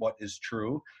that's what is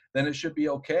true, then it should be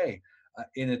okay.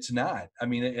 And it's not. I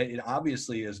mean, it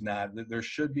obviously is not. There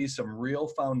should be some real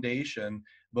foundation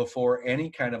before any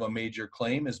kind of a major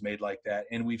claim is made like that.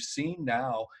 And we've seen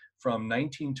now from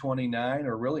 1929,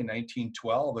 or really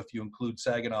 1912, if you include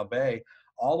Saginaw Bay,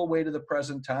 all the way to the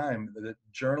present time, that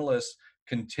journalists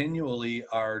continually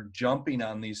are jumping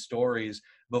on these stories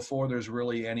before there's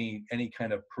really any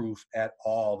kind of proof at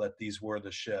all that these were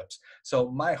the ships.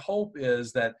 So my hope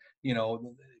is that, you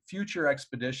know, future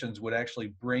expeditions would actually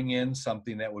bring in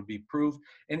something that would be proof,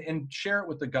 and share it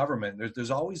with the government.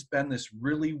 There's always been this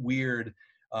really weird,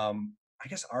 I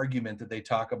guess, argument that they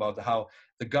talk about how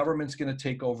the government's going to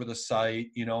take over the site,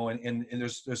 you know, and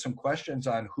there's some questions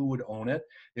on who would own it.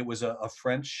 It was a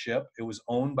French ship. It was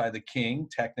owned by the king,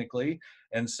 technically.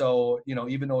 And so, you know,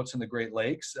 even though it's in the Great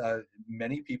Lakes,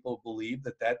 many people believe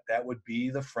that would be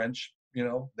the French, you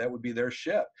know, that would be their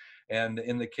ship. And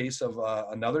in the case of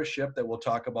another ship that we'll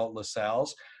talk about,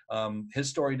 LaSalle's, his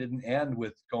story didn't end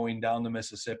with going down the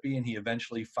Mississippi, and he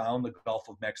eventually found the Gulf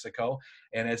of Mexico.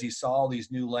 And as he saw all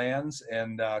these new lands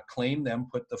and claimed them,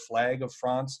 put the flag of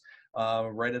France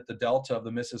right at the delta of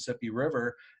the Mississippi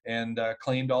River, and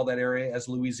claimed all that area as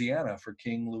Louisiana for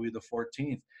King Louis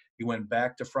XIV. He went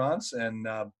back to France, and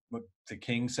the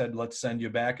king said, let's send you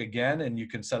back again, and you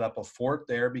can set up a fort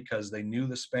there, because they knew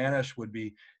the Spanish would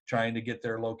be trying to get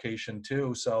their location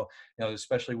too. So, you know,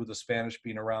 especially with the Spanish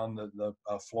being around the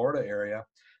Florida area.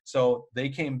 So they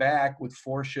came back with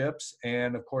 4 ships,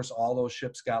 and of course, all those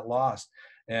ships got lost.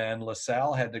 And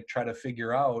LaSalle had to try to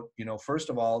figure out, you know, first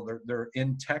of all, they're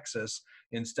in Texas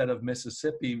instead of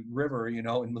Mississippi River, you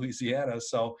know, in Louisiana.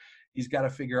 So he's got to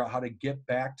figure out how to get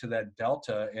back to that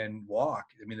delta and walk.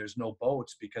 I mean, there's no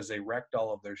boats because they wrecked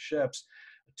all of their ships.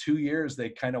 2 years they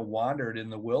kind of wandered in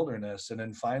the wilderness, and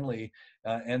then finally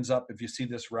ends up, if you see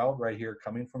this route right here,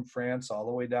 coming from France all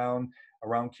the way down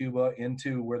around Cuba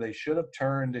into where they should have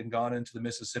turned and gone into the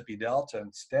Mississippi Delta.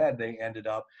 Instead, they ended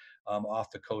up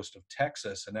off the coast of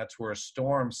Texas, and that's where a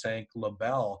storm sank La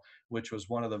Belle, which was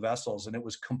one of the vessels, and it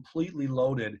was completely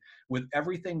loaded with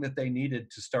everything that they needed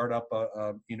to start up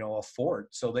a fort.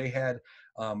 So they had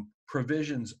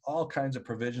provisions, all kinds of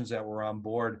provisions that were on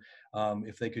board,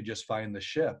 if they could just find the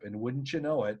ship. And wouldn't you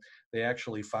know it, they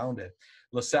actually found it.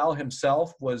 LaSalle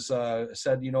himself was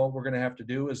said, you know, what we're going to have to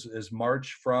do is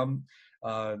march from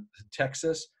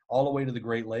Texas all the way to the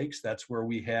Great Lakes. That's where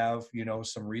we have, you know,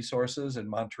 some resources in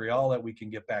Montreal that we can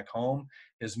get back home.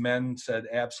 His men said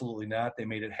absolutely not. They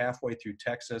made it halfway through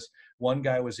Texas. One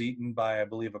guy was eaten by, I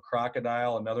believe, a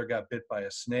crocodile. Another got bit by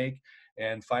a snake.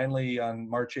 And finally, on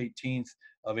March 18th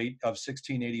of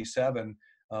 1687,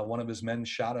 one of his men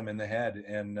shot him in the head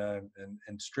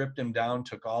and stripped him down,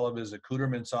 took all of his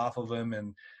accoutrements off of him,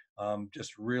 and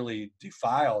just really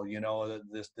defile, you know,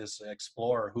 this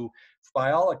explorer who,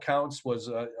 by all accounts, was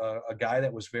a guy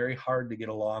that was very hard to get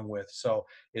along with. So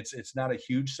it's not a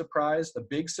huge surprise. The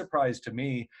big surprise to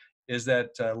me is that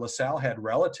LaSalle had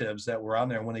relatives that were on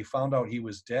there. When they found out he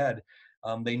was dead,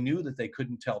 they knew that they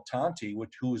couldn't tell Tonti,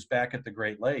 who was back at the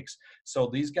Great Lakes. So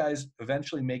these guys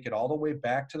eventually make it all the way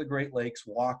back to the Great Lakes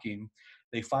walking.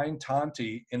 They find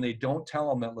Tonti, and they don't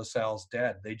tell him that LaSalle's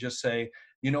dead. They just say,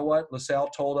 you know what, LaSalle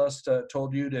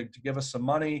told you to give us some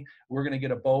money. We're going to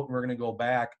get a boat and we're going to go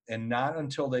back. And not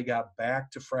until they got back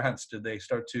to France did they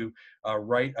start to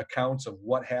write accounts of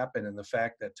what happened and the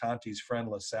fact that Tonti's friend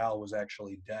LaSalle was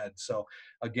actually dead. So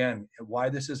again, why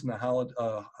this isn't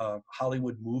a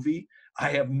Hollywood movie, I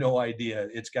have no idea.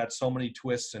 It's got so many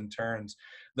twists and turns.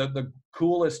 The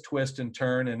coolest twist and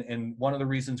turn, and one of the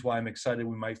reasons why I'm excited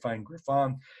we might find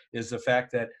Griffon, is the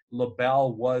fact that La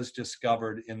Belle was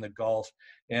discovered in the Gulf,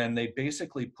 and they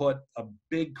basically put a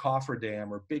big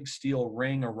cofferdam or big steel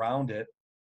ring around it.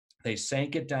 They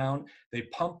sank it down. They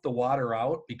pumped the water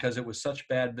out because it was such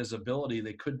bad visibility.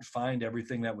 They couldn't find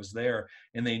everything that was there.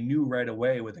 And they knew right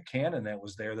away with the cannon that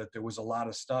was there that there was a lot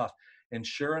of stuff. And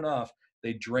sure enough,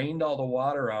 they drained all the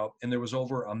water out, and there was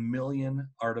over 1 million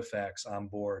artifacts on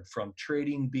board, from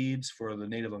trading beads for the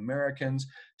Native Americans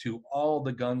to all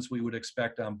the guns we would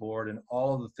expect on board, and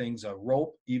all of the things. A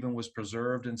rope even was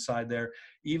preserved inside there.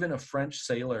 Even a French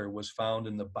sailor was found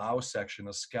in the bow section,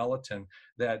 a skeleton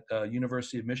that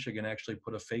University of Michigan actually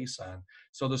put a face on.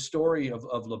 So the story of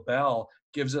La Belle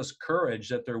gives us courage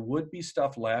that there would be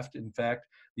stuff left. In fact,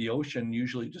 the ocean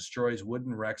usually destroys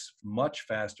wooden wrecks much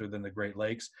faster than the Great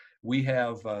Lakes. We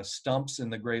have stumps in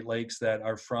the Great Lakes that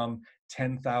are from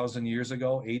 10,000 years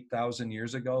ago, 8,000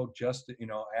 years ago, just, you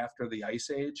know, after the Ice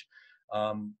Age.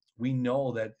 We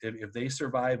know that if they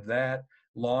survived that,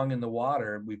 long in the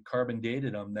water, we've carbon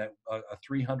dated them, that a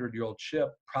 300-year-old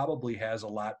ship probably has a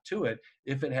lot to it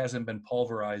if it hasn't been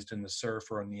pulverized in the surf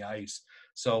or in the ice.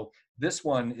 So this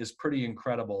one is pretty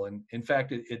incredible. And in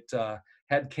fact, it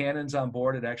had cannons on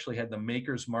board. It actually had the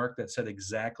maker's mark that said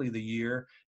exactly the year,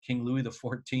 King Louis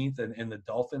XIV, and the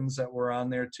dolphins that were on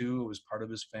there too. It was part of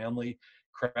his family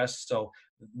crest. So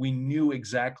we knew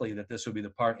exactly that this would be the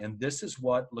part. And this is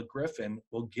what Le Griffon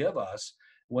will give us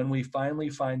when we finally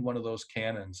find one of those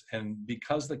cannons. And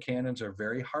because the cannons are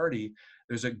very hardy,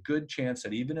 there's a good chance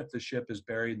that even if the ship is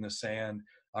buried in the sand,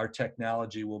 our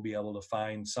technology will be able to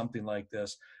find something like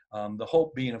this. The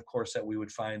hope being, of course, that we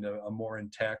would find a more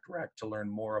intact wreck to learn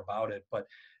more about it. But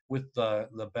with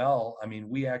the bell, I mean,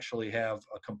 we actually have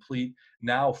a complete,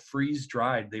 now freeze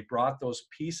dried. They brought those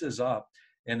pieces up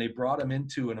and they brought them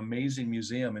into an amazing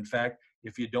museum. In fact,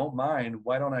 if you don't mind,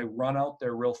 why don't I run out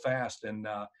there real fast and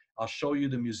I'll show you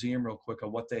the museum real quick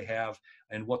of what they have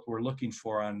and what we're looking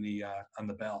for on the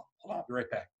bell. Hold on, I'll be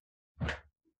right back.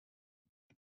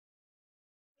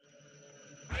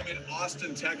 I'm in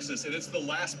Austin, Texas, and it's the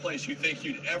last place you think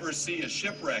you'd ever see a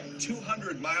shipwreck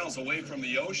 200 miles away from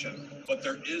the ocean. But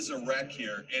there is a wreck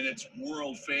here, and it's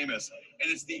world famous. And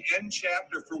it's the end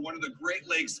chapter for one of the Great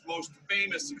Lakes' most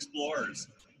famous explorers.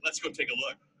 Let's go take a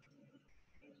look.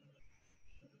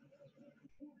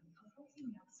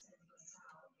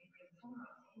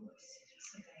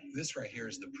 This right here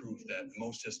is the proof that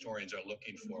most historians are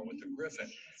looking for with the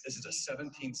Griffon. This is a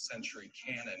 17th century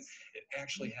cannon. It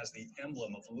actually has the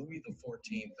emblem of Louis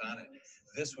XIV on it.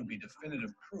 This would be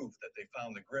definitive proof that they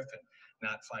found the Griffon,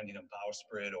 not finding a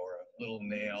bowsprit or a little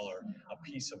nail or a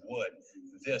piece of wood.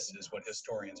 This is what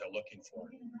historians are looking for.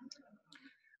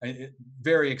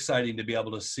 Very exciting to be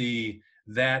able to see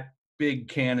that big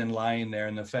cannon lying there,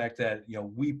 and the fact that, you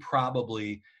know, we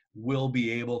probably will be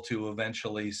able to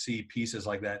eventually see pieces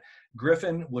like that.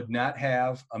 Griffon would not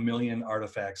have 1 million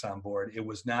artifacts on board. It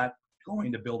was not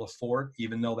going to build a fort,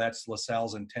 even though that's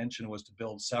LaSalle's intention was to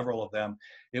build several of them.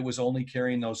 It was only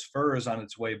carrying those furs on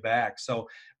its way back. So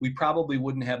we probably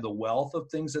wouldn't have the wealth of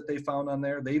things that they found on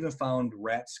there. They even found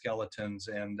rat skeletons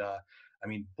and I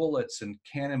mean, bullets and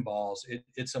cannonballs.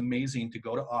 It's amazing to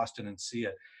go to Austin and see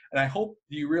it. And I hope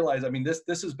you realize, I mean, this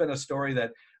has been a story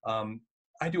that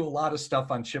I do a lot of stuff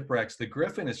on shipwrecks. The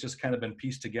Griffon has just kind of been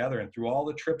pieced together, and through all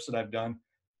the trips that I've done,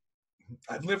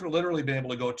 I've literally been able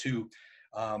to go to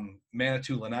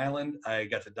Manitoulin Island. I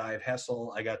got to die at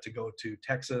Hessel. I got to go to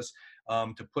Texas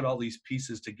to put all these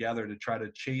pieces together to try to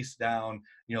chase down,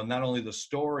 you know, not only the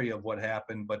story of what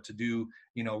happened, but to do,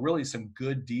 you know, really some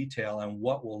good detail on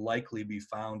what will likely be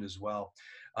found as well.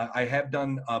 I have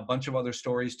done a bunch of other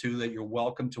stories too that you're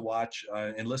welcome to watch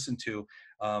and listen to.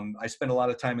 I spend a lot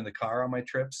of time in the car on my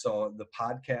trips, so the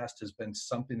podcast has been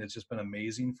something that's just been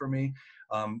amazing for me.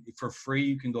 For free,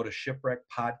 you can go to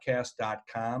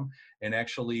shipwreckpodcast.com and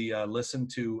actually listen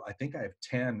to, I think I have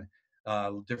 10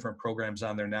 different programs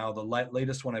on there now. The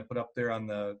latest one I put up there on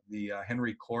the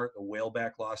Henry Court, the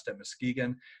whaleback lost at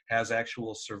Muskegon, has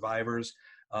actual survivors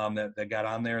that got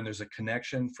on there, and there's a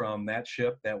connection from that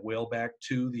ship, that whaleback,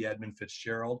 to the Edmund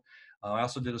Fitzgerald. I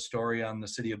also did a story on the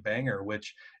city of Bangor,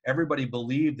 which everybody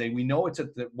believed we know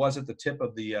was at the tip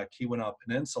of the Keweenaw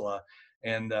Peninsula,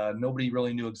 and nobody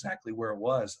really knew exactly where it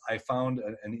was. I found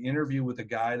an interview with a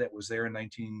guy that was there in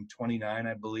 1929,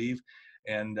 I believe,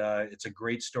 and it's a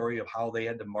great story of how they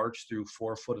had to march through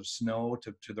 4 foot of snow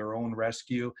to their own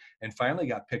rescue, and finally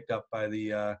got picked up by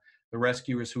the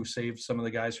rescuers who saved some of the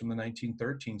guys from the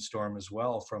 1913 storm as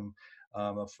well, from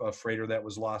a freighter that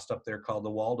was lost up there called the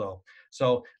Waldo.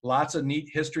 So lots of neat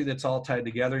history that's all tied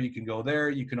together. You can go there.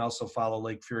 You can also follow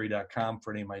lakefury.com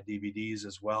for any of my DVDs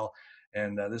as well.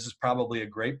 And this is probably a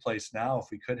great place now, if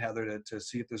we could, Heather, to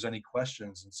see if there's any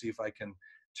questions and see if I can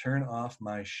turn off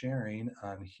my sharing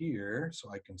on here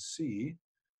so I can see.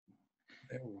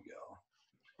 There we go.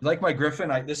 Like my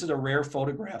Griffon, this is a rare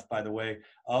photograph, by the way,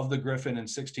 of the Griffon in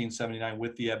 1679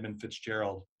 with the Edmund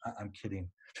Fitzgerald. I'm kidding.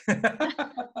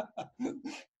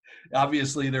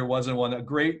 Obviously, there wasn't one. A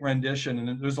great rendition,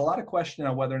 and there's a lot of question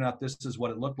on whether or not this is what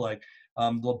it looked like.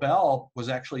 La Belle was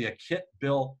actually a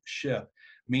kit-built ship,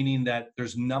 meaning that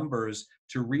there's numbers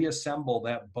to reassemble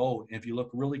that boat. And if you look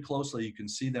really closely, you can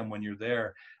see them when you're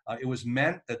there. It was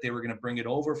meant that they were going to bring it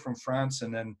over from France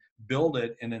and then build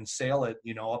it and then sail it,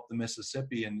 you know, up the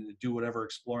Mississippi and do whatever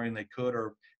exploring they could,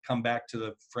 or come back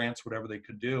to France, whatever they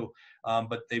could do.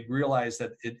 But they realized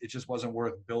that it just wasn't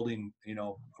worth building, you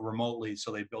know, remotely.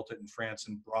 So they built it in France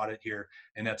and brought it here.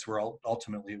 And that's where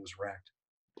ultimately it was wrecked.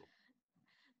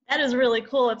 That is really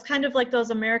cool. It's kind of like those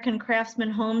American Craftsman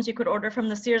homes you could order from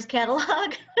the Sears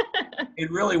catalog.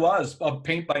 It really was a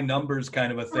paint by numbers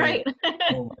kind of a thing. Right.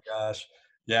 Oh my gosh.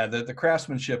 Yeah, the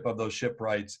craftsmanship of those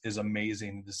shipwrights is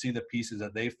amazing. To see the pieces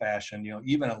that they fashioned,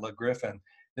 even at Le Griffon,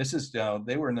 this is,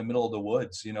 they were in the middle of the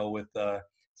woods, with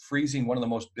freezing, one of the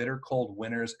most bitter cold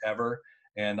winters ever.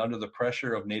 And under the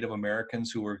pressure of Native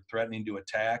Americans who were threatening to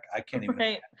attack, I can't even Right.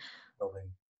 imagine building.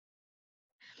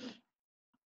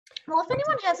 Well, if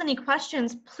anyone has any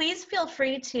questions, please feel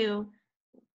free to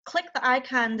click the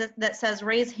icon that says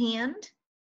raise hand,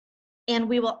 and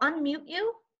we will unmute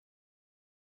you.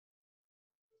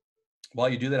 While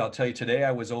you do that, I'll tell you, today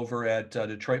I was over at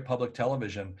Detroit Public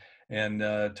Television and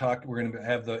we're going to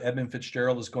have the Edmund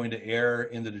Fitzgerald is going to air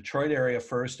in the Detroit area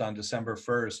first on December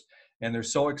 1st. And they're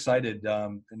so excited,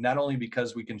 not only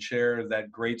because we can share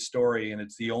that great story, and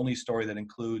it's the only story that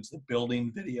includes the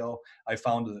building video. I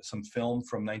found some film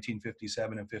from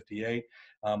 1957 and 58,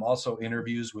 also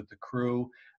interviews with the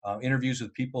crew, interviews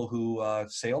with people who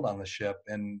sailed on the ship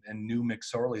and knew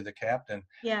McSorley, the captain.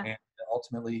 Yeah. And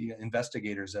ultimately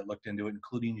investigators that looked into it,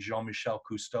 including Jean-Michel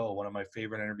Cousteau, one of my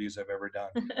favorite interviews I've ever done,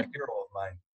 a hero of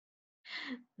mine.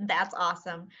 That's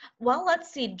awesome. Well,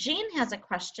 let's see. Jean has a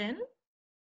question.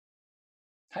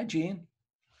 Hi, Jean.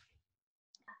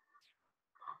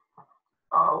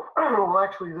 Well,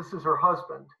 actually, this is her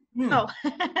husband. Oh.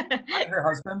 Hi, her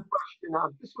husband.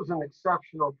 This was an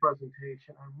exceptional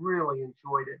presentation. I really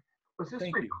enjoyed it. Was this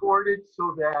Thank you. recorded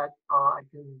so that I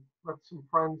can let some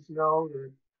friends know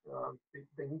that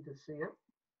they need to see it?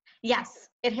 Yes,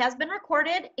 it has been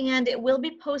recorded and it will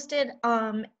be posted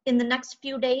in the next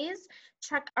few days.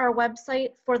 Check our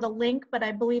website for the link, but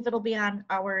I believe it'll be on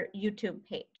our YouTube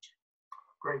page.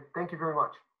 Great. Thank you very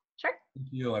much. Sure.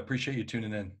 Thank you. I appreciate you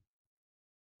tuning in.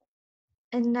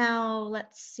 And now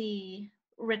let's see.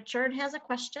 Richard has a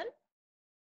question.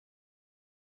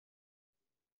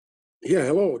 Yeah,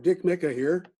 hello, Dick Micka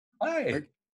here. Hi.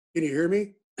 Can you hear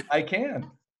me? I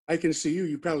can. I can see you.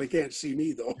 You probably can't see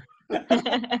me though.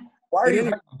 Why are you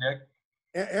Anyway, writing,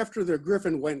 Dick? After the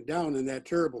Griffon went down in that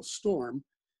terrible storm,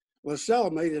 LaSalle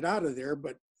made it out of there,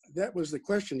 but that was the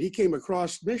question. He came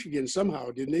across Michigan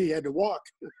somehow, didn't he? He had to walk.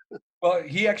 Well,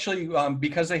 he actually,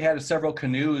 because they had several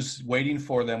canoes waiting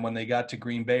for them when they got to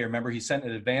Green Bay, remember he sent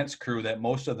an advance crew that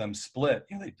most of them split.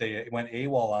 They went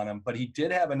AWOL on him, but he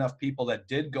did have enough people that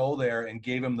did go there and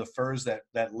gave him the furs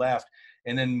that left.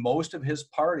 And then most of his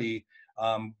party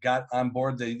got on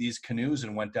board these canoes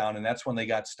and went down. And that's when they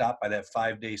got stopped by that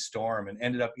 5-day storm and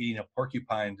ended up eating a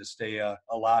porcupine to stay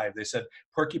alive. They said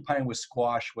porcupine with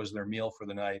squash was their meal for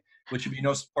the night, which, if you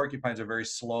know, porcupines are very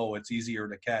slow. It's easier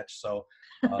to catch. So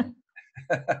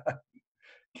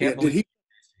Yeah,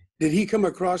 did he come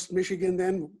across Michigan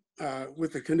then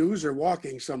with the canoes or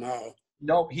walking somehow?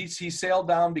 No, he sailed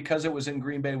down because it was in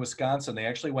Green Bay, Wisconsin. They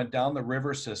actually went down the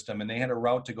river system, and they had a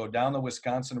route to go down the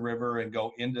Wisconsin River and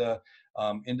go into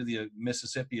the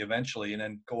Mississippi eventually, and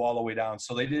then go all the way down.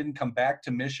 So they didn't come back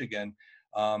to Michigan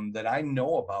that I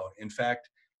know about. In fact,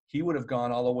 he would have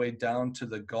gone all the way down to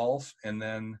the Gulf, and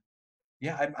then,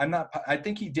 yeah, I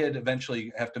think he did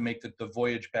eventually have to make the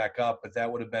voyage back up, but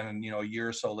that would have been, a year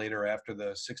or so later after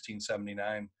the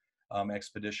 1679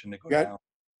 expedition to go down.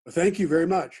 Well, thank you very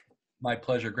much. My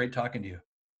pleasure. Great talking to you.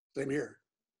 Same here.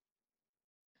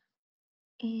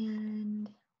 And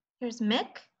here's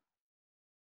Mick.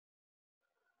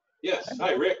 Yes.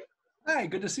 Hi, Rick. Hi,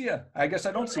 good to see you. I guess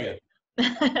I don't see you.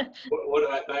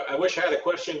 I wish I had a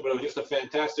question, but it was just a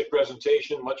fantastic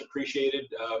presentation. Much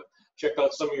appreciated. Checked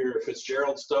out some of your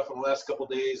Fitzgerald stuff in the last couple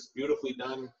of days. Beautifully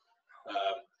done.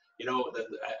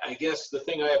 I guess the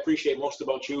thing I appreciate most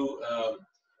about you,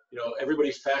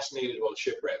 everybody's fascinated about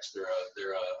shipwrecks.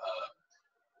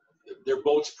 They're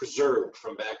boats preserved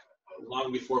from back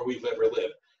long before we've ever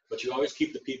lived, but you always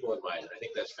keep the people in mind. I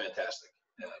think that's fantastic.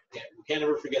 We can't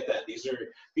ever forget that. These are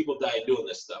people died doing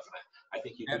this stuff, and I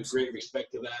think you give great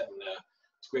respect to that, and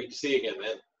it's great to see you again,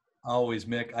 man. Always,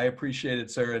 Mick. I appreciate it,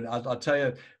 sir. And I'll tell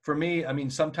you, for me, I mean,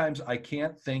 sometimes I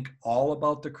can't think all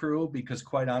about the crew because,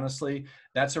 quite honestly,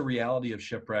 that's a reality of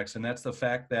shipwrecks, and that's the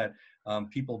fact that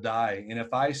people die. And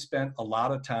if I spent a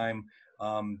lot of time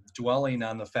dwelling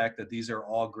on the fact that these are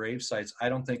all grave sites, I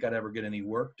don't think I'd ever get any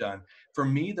work done. For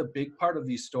me, the big part of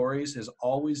these stories has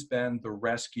always been the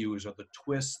rescues or the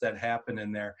twists that happen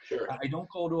in there. Sure. I don't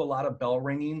go to a lot of bell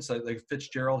ringings. Like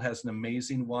Fitzgerald has an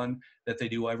amazing one that they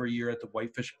do every year at the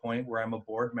Whitefish Point, where I'm a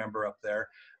board member up there.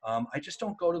 I just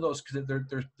don't go to those because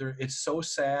it's so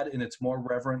sad, and it's more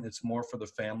reverent. It's more for the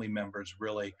family members,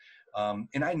 really.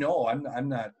 And I know I'm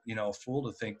not, a fool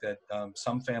to think that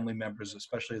some family members,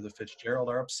 especially the Fitzgerald,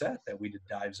 are upset that we did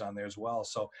dives on there as well.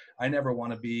 So I never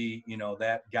want to be,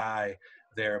 that guy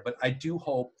there. But I do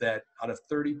hope that out of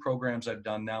 30 programs I've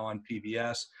done now on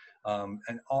PBS,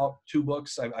 and all 2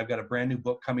 books. I've got a brand new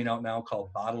book coming out now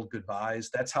called Bottled Goodbyes.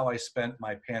 That's how I spent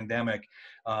my pandemic.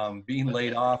 Being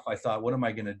laid off, I thought, what am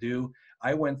I going to do?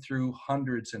 I went through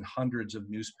hundreds and hundreds of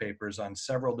newspapers on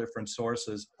several different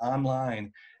sources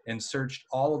online and searched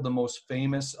all of the most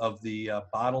famous of the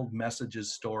bottled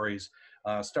messages stories,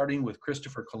 starting with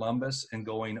Christopher Columbus and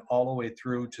going all the way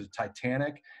through to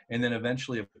Titanic, and then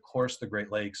eventually, of course, the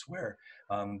Great Lakes, where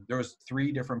there was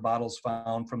 3 different bottles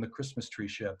found from the Christmas tree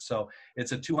ship. So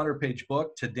it's a 200-page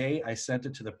book. Today, I sent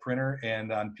it to the printer,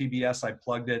 and on PBS, I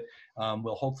plugged it.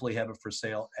 We'll hopefully have it for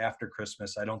sale after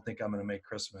Christmas. I don't think I'm going to make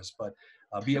Christmas, but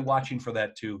be watching for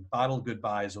that too. Bottled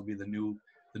Goodbyes will be the new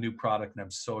product, and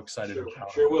I'm so excited about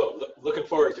it. Sure will. Looking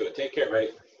forward to it. Take care, buddy.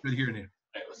 Good hearing you.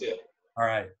 All right, we'll see you. All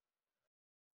right.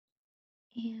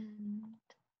 And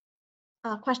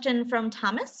a question from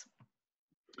Thomas.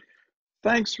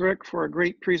 Thanks, Rick, for a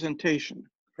great presentation.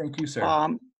 Thank you,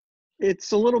 sir.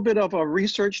 It's a little bit of a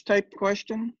research type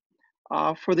question.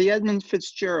 For the Edmund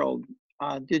Fitzgerald,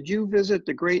 did you visit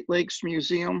the Great Lakes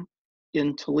Museum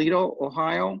in Toledo,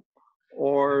 Ohio,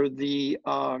 or the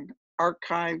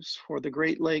archives for the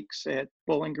Great Lakes at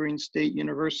Bowling Green State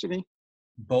University?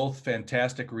 Both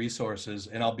fantastic resources,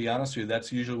 and I'll be honest with you,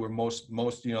 that's usually where most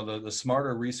the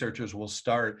smarter researchers will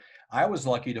start. I was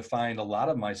lucky to find a lot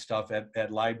of my stuff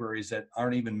at libraries that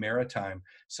aren't even maritime,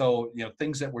 so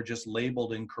things that were just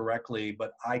labeled incorrectly,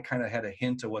 but I kind of had a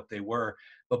hint of what they were.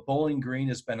 But Bowling Green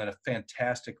has been a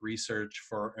fantastic research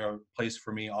place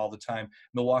for me all the time.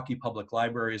 Milwaukee Public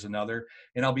Library is another,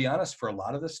 and I'll be honest, for a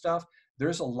lot of this stuff,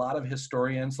 there's a lot of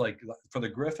historians, like for the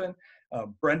Griffon,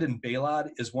 Brendan Baylod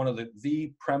is one of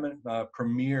the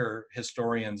premier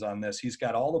historians on this. He's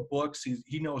got all the books.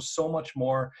 He knows so much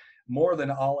more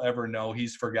than I'll ever know.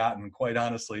 He's forgotten, quite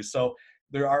honestly. So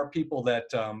there are people that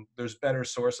there's better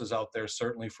sources out there,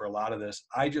 certainly, for a lot of this.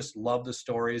 I just love the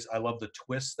stories. I love the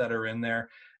twists that are in there.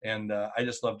 And I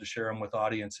just love to share them with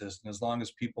audiences. And as long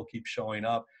as people keep showing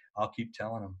up, I'll keep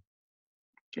telling them.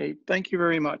 Okay, thank you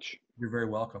very much. You're very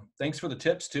welcome. Thanks for the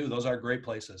tips, too. Those are great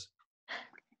places.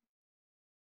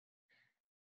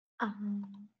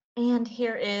 And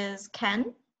here is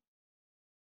Ken.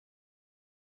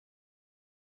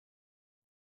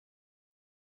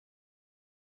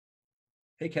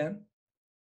 Hey, Ken.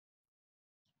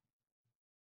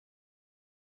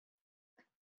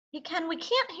 Hey, Ken, we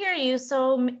can't hear you,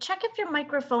 so check if your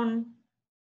microphone.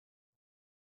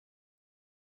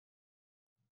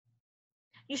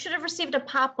 You should have received a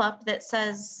pop-up that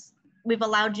says we've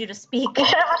allowed you to speak. There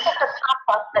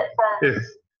it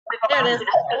is.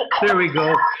 There we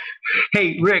go.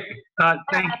 Hey, Rick,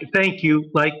 thank you.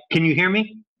 Can you hear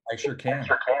me? I sure can.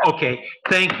 Okay,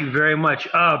 thank you very much.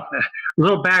 A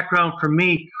little background for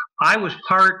me. I was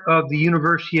part of the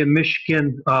University of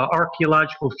Michigan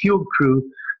archaeological field crew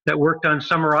that worked on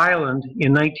Summer Island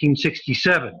in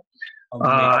 1967.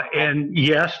 And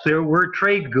yes, there were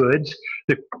trade goods.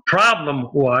 The problem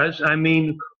was,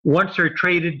 once they're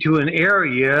traded to an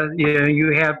area,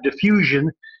 you have diffusion,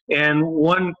 and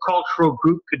one cultural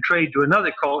group could trade to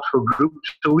another cultural group.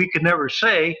 So we could never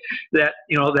say that,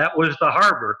 that was the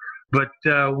harbor. But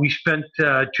we spent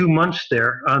 2 months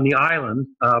there on the island,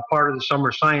 part of the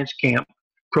summer science camp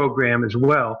program as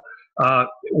well.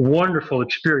 Wonderful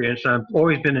experience. I've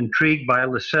always been intrigued by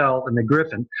LaSalle and the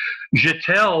Griffon.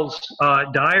 Jatel's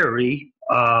diary,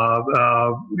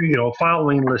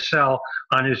 following LaSalle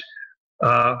on his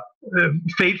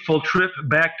fateful trip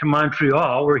back to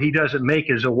Montreal, where he doesn't make,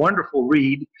 is a wonderful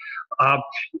read.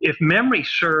 If memory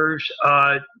serves,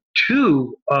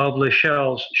 2 of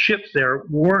LaSalle's ships there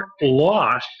weren't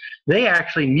lost. They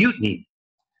actually mutinied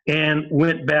and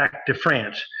went back to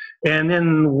France. And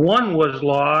then one was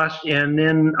lost, and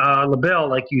then La Belle,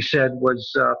 like you said,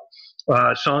 was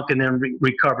sunk and then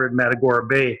recovered in Matagorda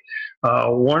Bay.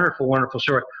 Wonderful, wonderful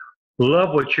story.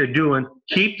 Love what you're doing.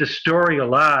 Keep the story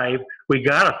alive. We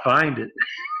got to find it.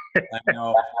 I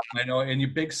know. And you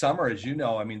Big Summer, as you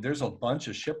know, there's a bunch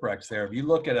of shipwrecks there. If you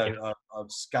look at a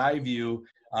sky view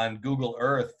on Google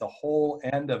Earth, the whole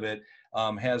end of it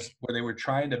has where they were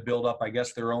trying to build up, I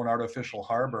guess, their own artificial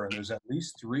harbor. And there's at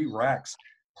least 3 wrecks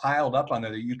piled up on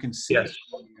there that you can see. Yes.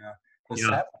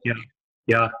 The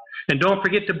Yeah. And don't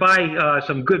forget to buy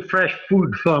some good fresh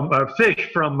food from fish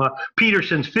from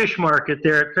Peterson's Fish Market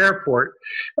there at Fairport.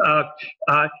 Of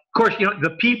course,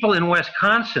 the people in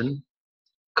Wisconsin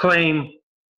claim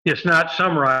it's not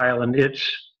Summer Island, it's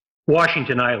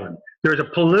Washington Island. There's a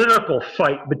political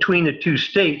fight between the 2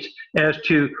 states as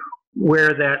to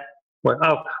where that. Well,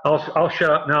 I'll shut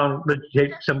up now and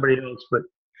let somebody else. But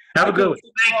have a good one.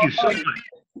 Thank you so much.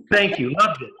 Thank you.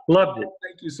 Loved it. Loved it.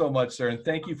 Thank you so much, sir, and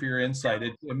thank you for your insight.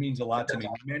 It means a lot to me.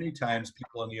 Many times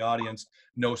people in the audience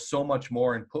know so much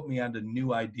more and put me onto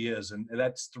new ideas, and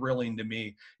that's thrilling to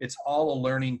me. It's all a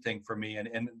learning thing for me.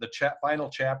 And the final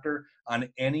chapter on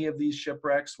any of these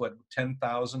shipwrecks,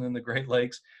 10,000 in the Great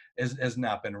Lakes, has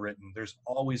not been written. There's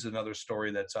always another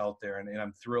story that's out there, and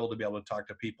I'm thrilled to be able to talk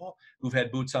to people who've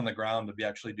had boots on the ground to be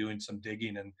actually doing some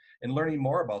digging and learning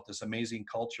more about this amazing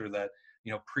culture that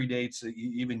predates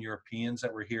even Europeans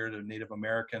that were here, to Native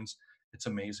Americans. It's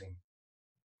amazing.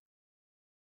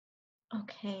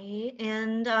 Okay,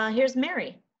 and here's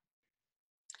Mary.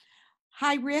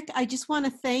 Hi, Rick. I just want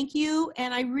to thank you,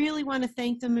 and I really want to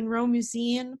thank the Monroe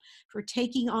Museum for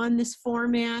taking on this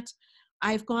format.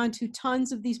 I've gone to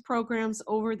tons of these programs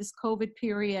over this COVID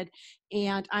period,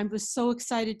 and I was so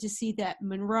excited to see that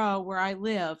Monroe, where I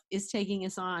live, is taking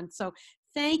us on. So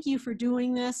thank you for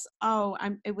doing this. Oh,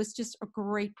 it was just a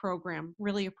great program.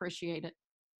 Really appreciate it.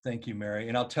 Thank you, Mary.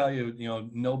 And I'll tell you,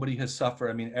 nobody has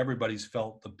suffered. I mean, everybody's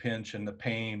felt the pinch and the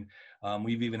pain.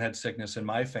 We've even had sickness in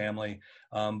my family.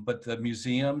 But the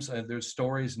museums, there's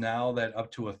stories now that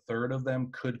up to a third of them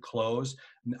could close.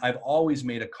 I've always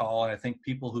made a call, and I think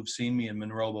people who've seen me in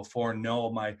Monroe before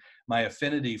know my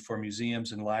affinity for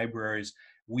museums and libraries.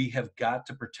 We have got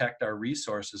to protect our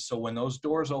resources. So when those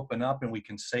doors open up and we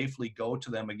can safely go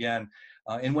to them again,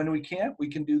 and when we can't, we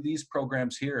can do these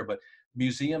programs here. But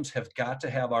museums have got to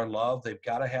have our love. They've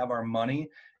got to have our money.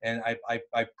 And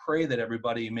I pray that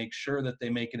everybody makes sure that they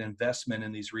make an investment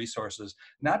in these resources,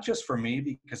 not just for me,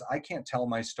 because I can't tell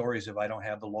my stories if I don't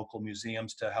have the local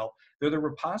museums to help. They're the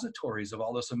repositories of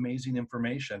all this amazing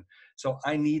information. So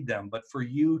I need them. But for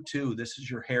you too, this is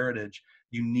your heritage.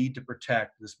 You need to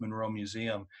protect this Monroe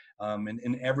Museum.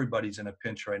 And everybody's in a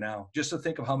pinch right now. Just to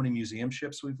think of how many museum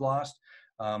ships we've lost.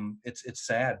 It's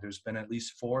sad. There's been at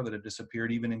least 4 that have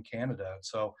disappeared, even in Canada.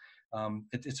 So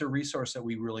it's a resource that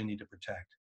we really need to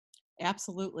protect.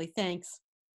 Absolutely. Thanks.